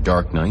Tales for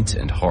Dark Nights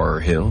and Horror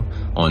Hill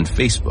on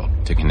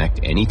Facebook to connect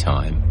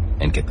anytime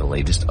and get the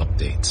latest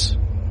updates.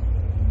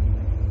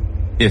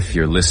 If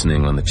you're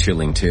listening on the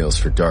Chilling Tales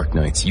for Dark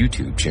Nights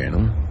YouTube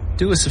channel,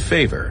 do us a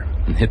favor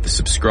and hit the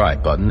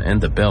subscribe button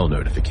and the bell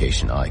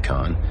notification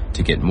icon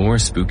to get more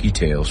spooky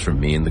tales from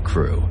me and the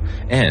crew,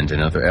 and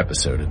another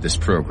episode of this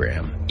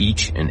program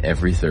each and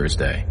every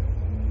Thursday.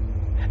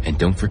 And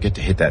don't forget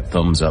to hit that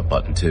thumbs up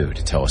button too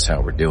to tell us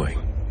how we're doing.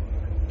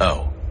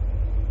 Oh,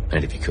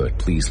 and if you could,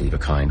 please leave a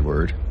kind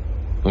word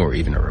or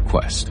even a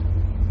request.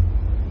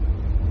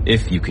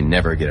 If you can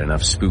never get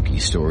enough spooky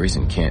stories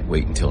and can't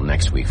wait until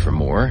next week for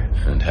more,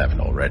 and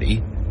haven't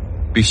already,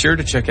 be sure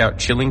to check out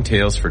Chilling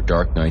Tales for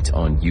Dark Nights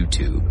on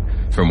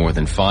YouTube for more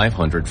than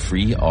 500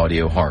 free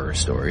audio horror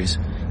stories,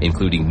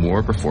 including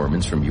more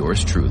performance from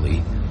yours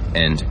truly,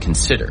 and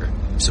consider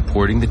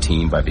supporting the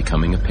team by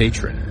becoming a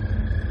patron.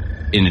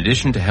 In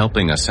addition to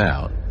helping us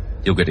out,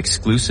 you'll get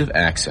exclusive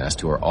access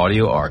to our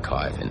audio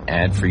archive and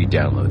ad-free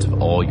downloads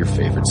of all your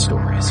favorite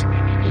stories,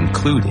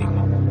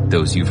 including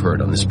those you've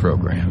heard on this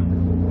program.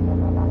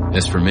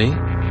 As for me,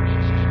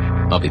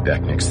 I'll be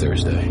back next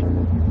Thursday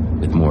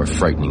with more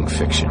frightening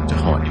fiction to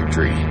haunt your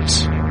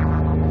dreams.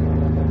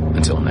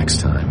 Until next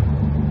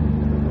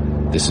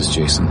time, this is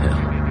Jason Hill.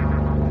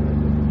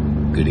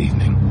 Good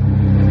evening.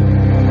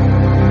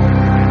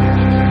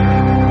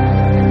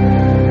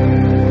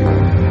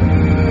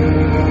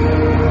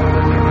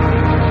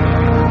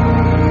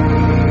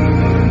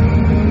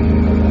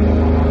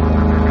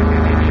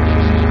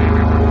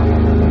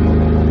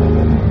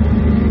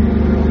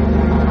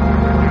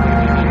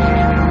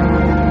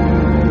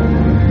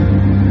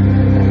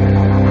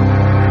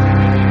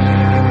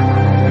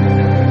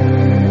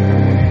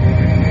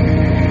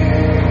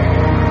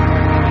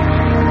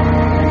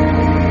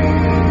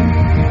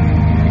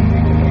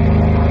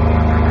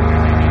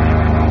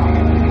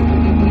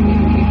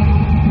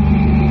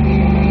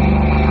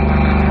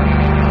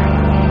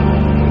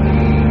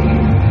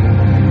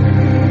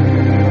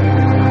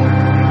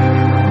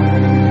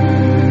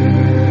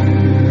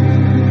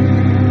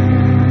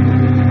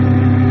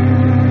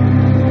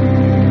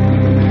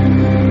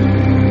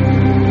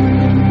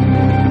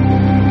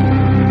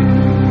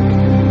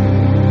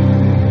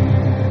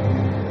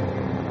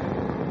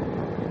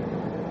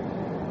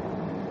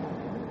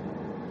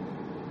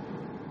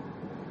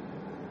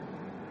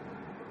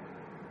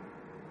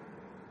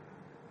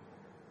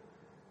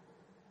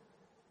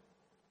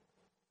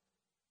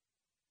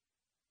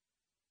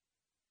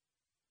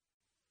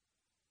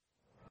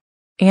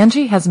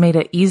 Angie has made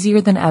it easier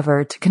than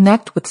ever to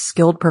connect with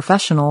skilled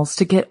professionals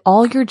to get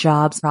all your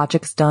jobs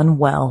projects done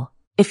well.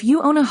 If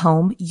you own a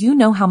home, you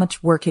know how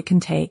much work it can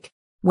take,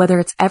 whether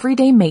it's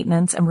everyday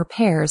maintenance and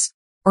repairs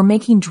or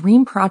making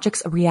dream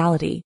projects a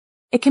reality.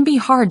 It can be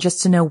hard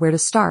just to know where to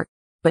start,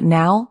 but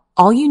now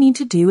all you need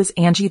to do is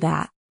Angie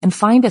that and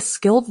find a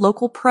skilled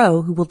local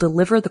pro who will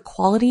deliver the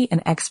quality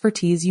and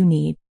expertise you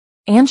need.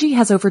 Angie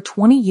has over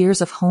 20 years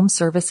of home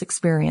service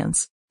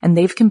experience, and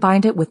they've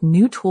combined it with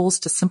new tools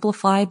to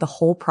simplify the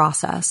whole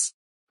process.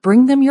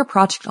 Bring them your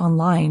project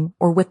online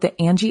or with the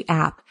Angie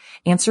app,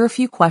 answer a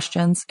few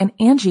questions, and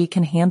Angie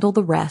can handle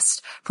the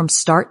rest from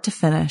start to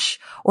finish,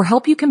 or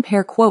help you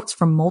compare quotes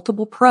from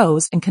multiple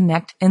pros and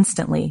connect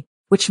instantly,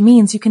 which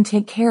means you can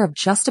take care of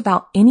just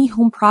about any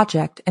home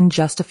project in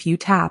just a few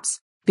taps.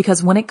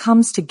 Because when it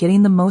comes to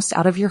getting the most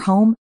out of your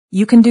home,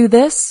 you can do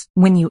this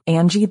when you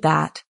Angie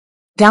that.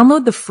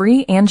 Download the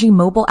free Angie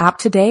mobile app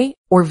today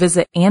or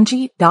visit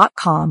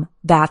Angie.com.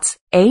 That's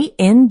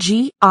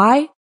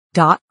ANGI.com.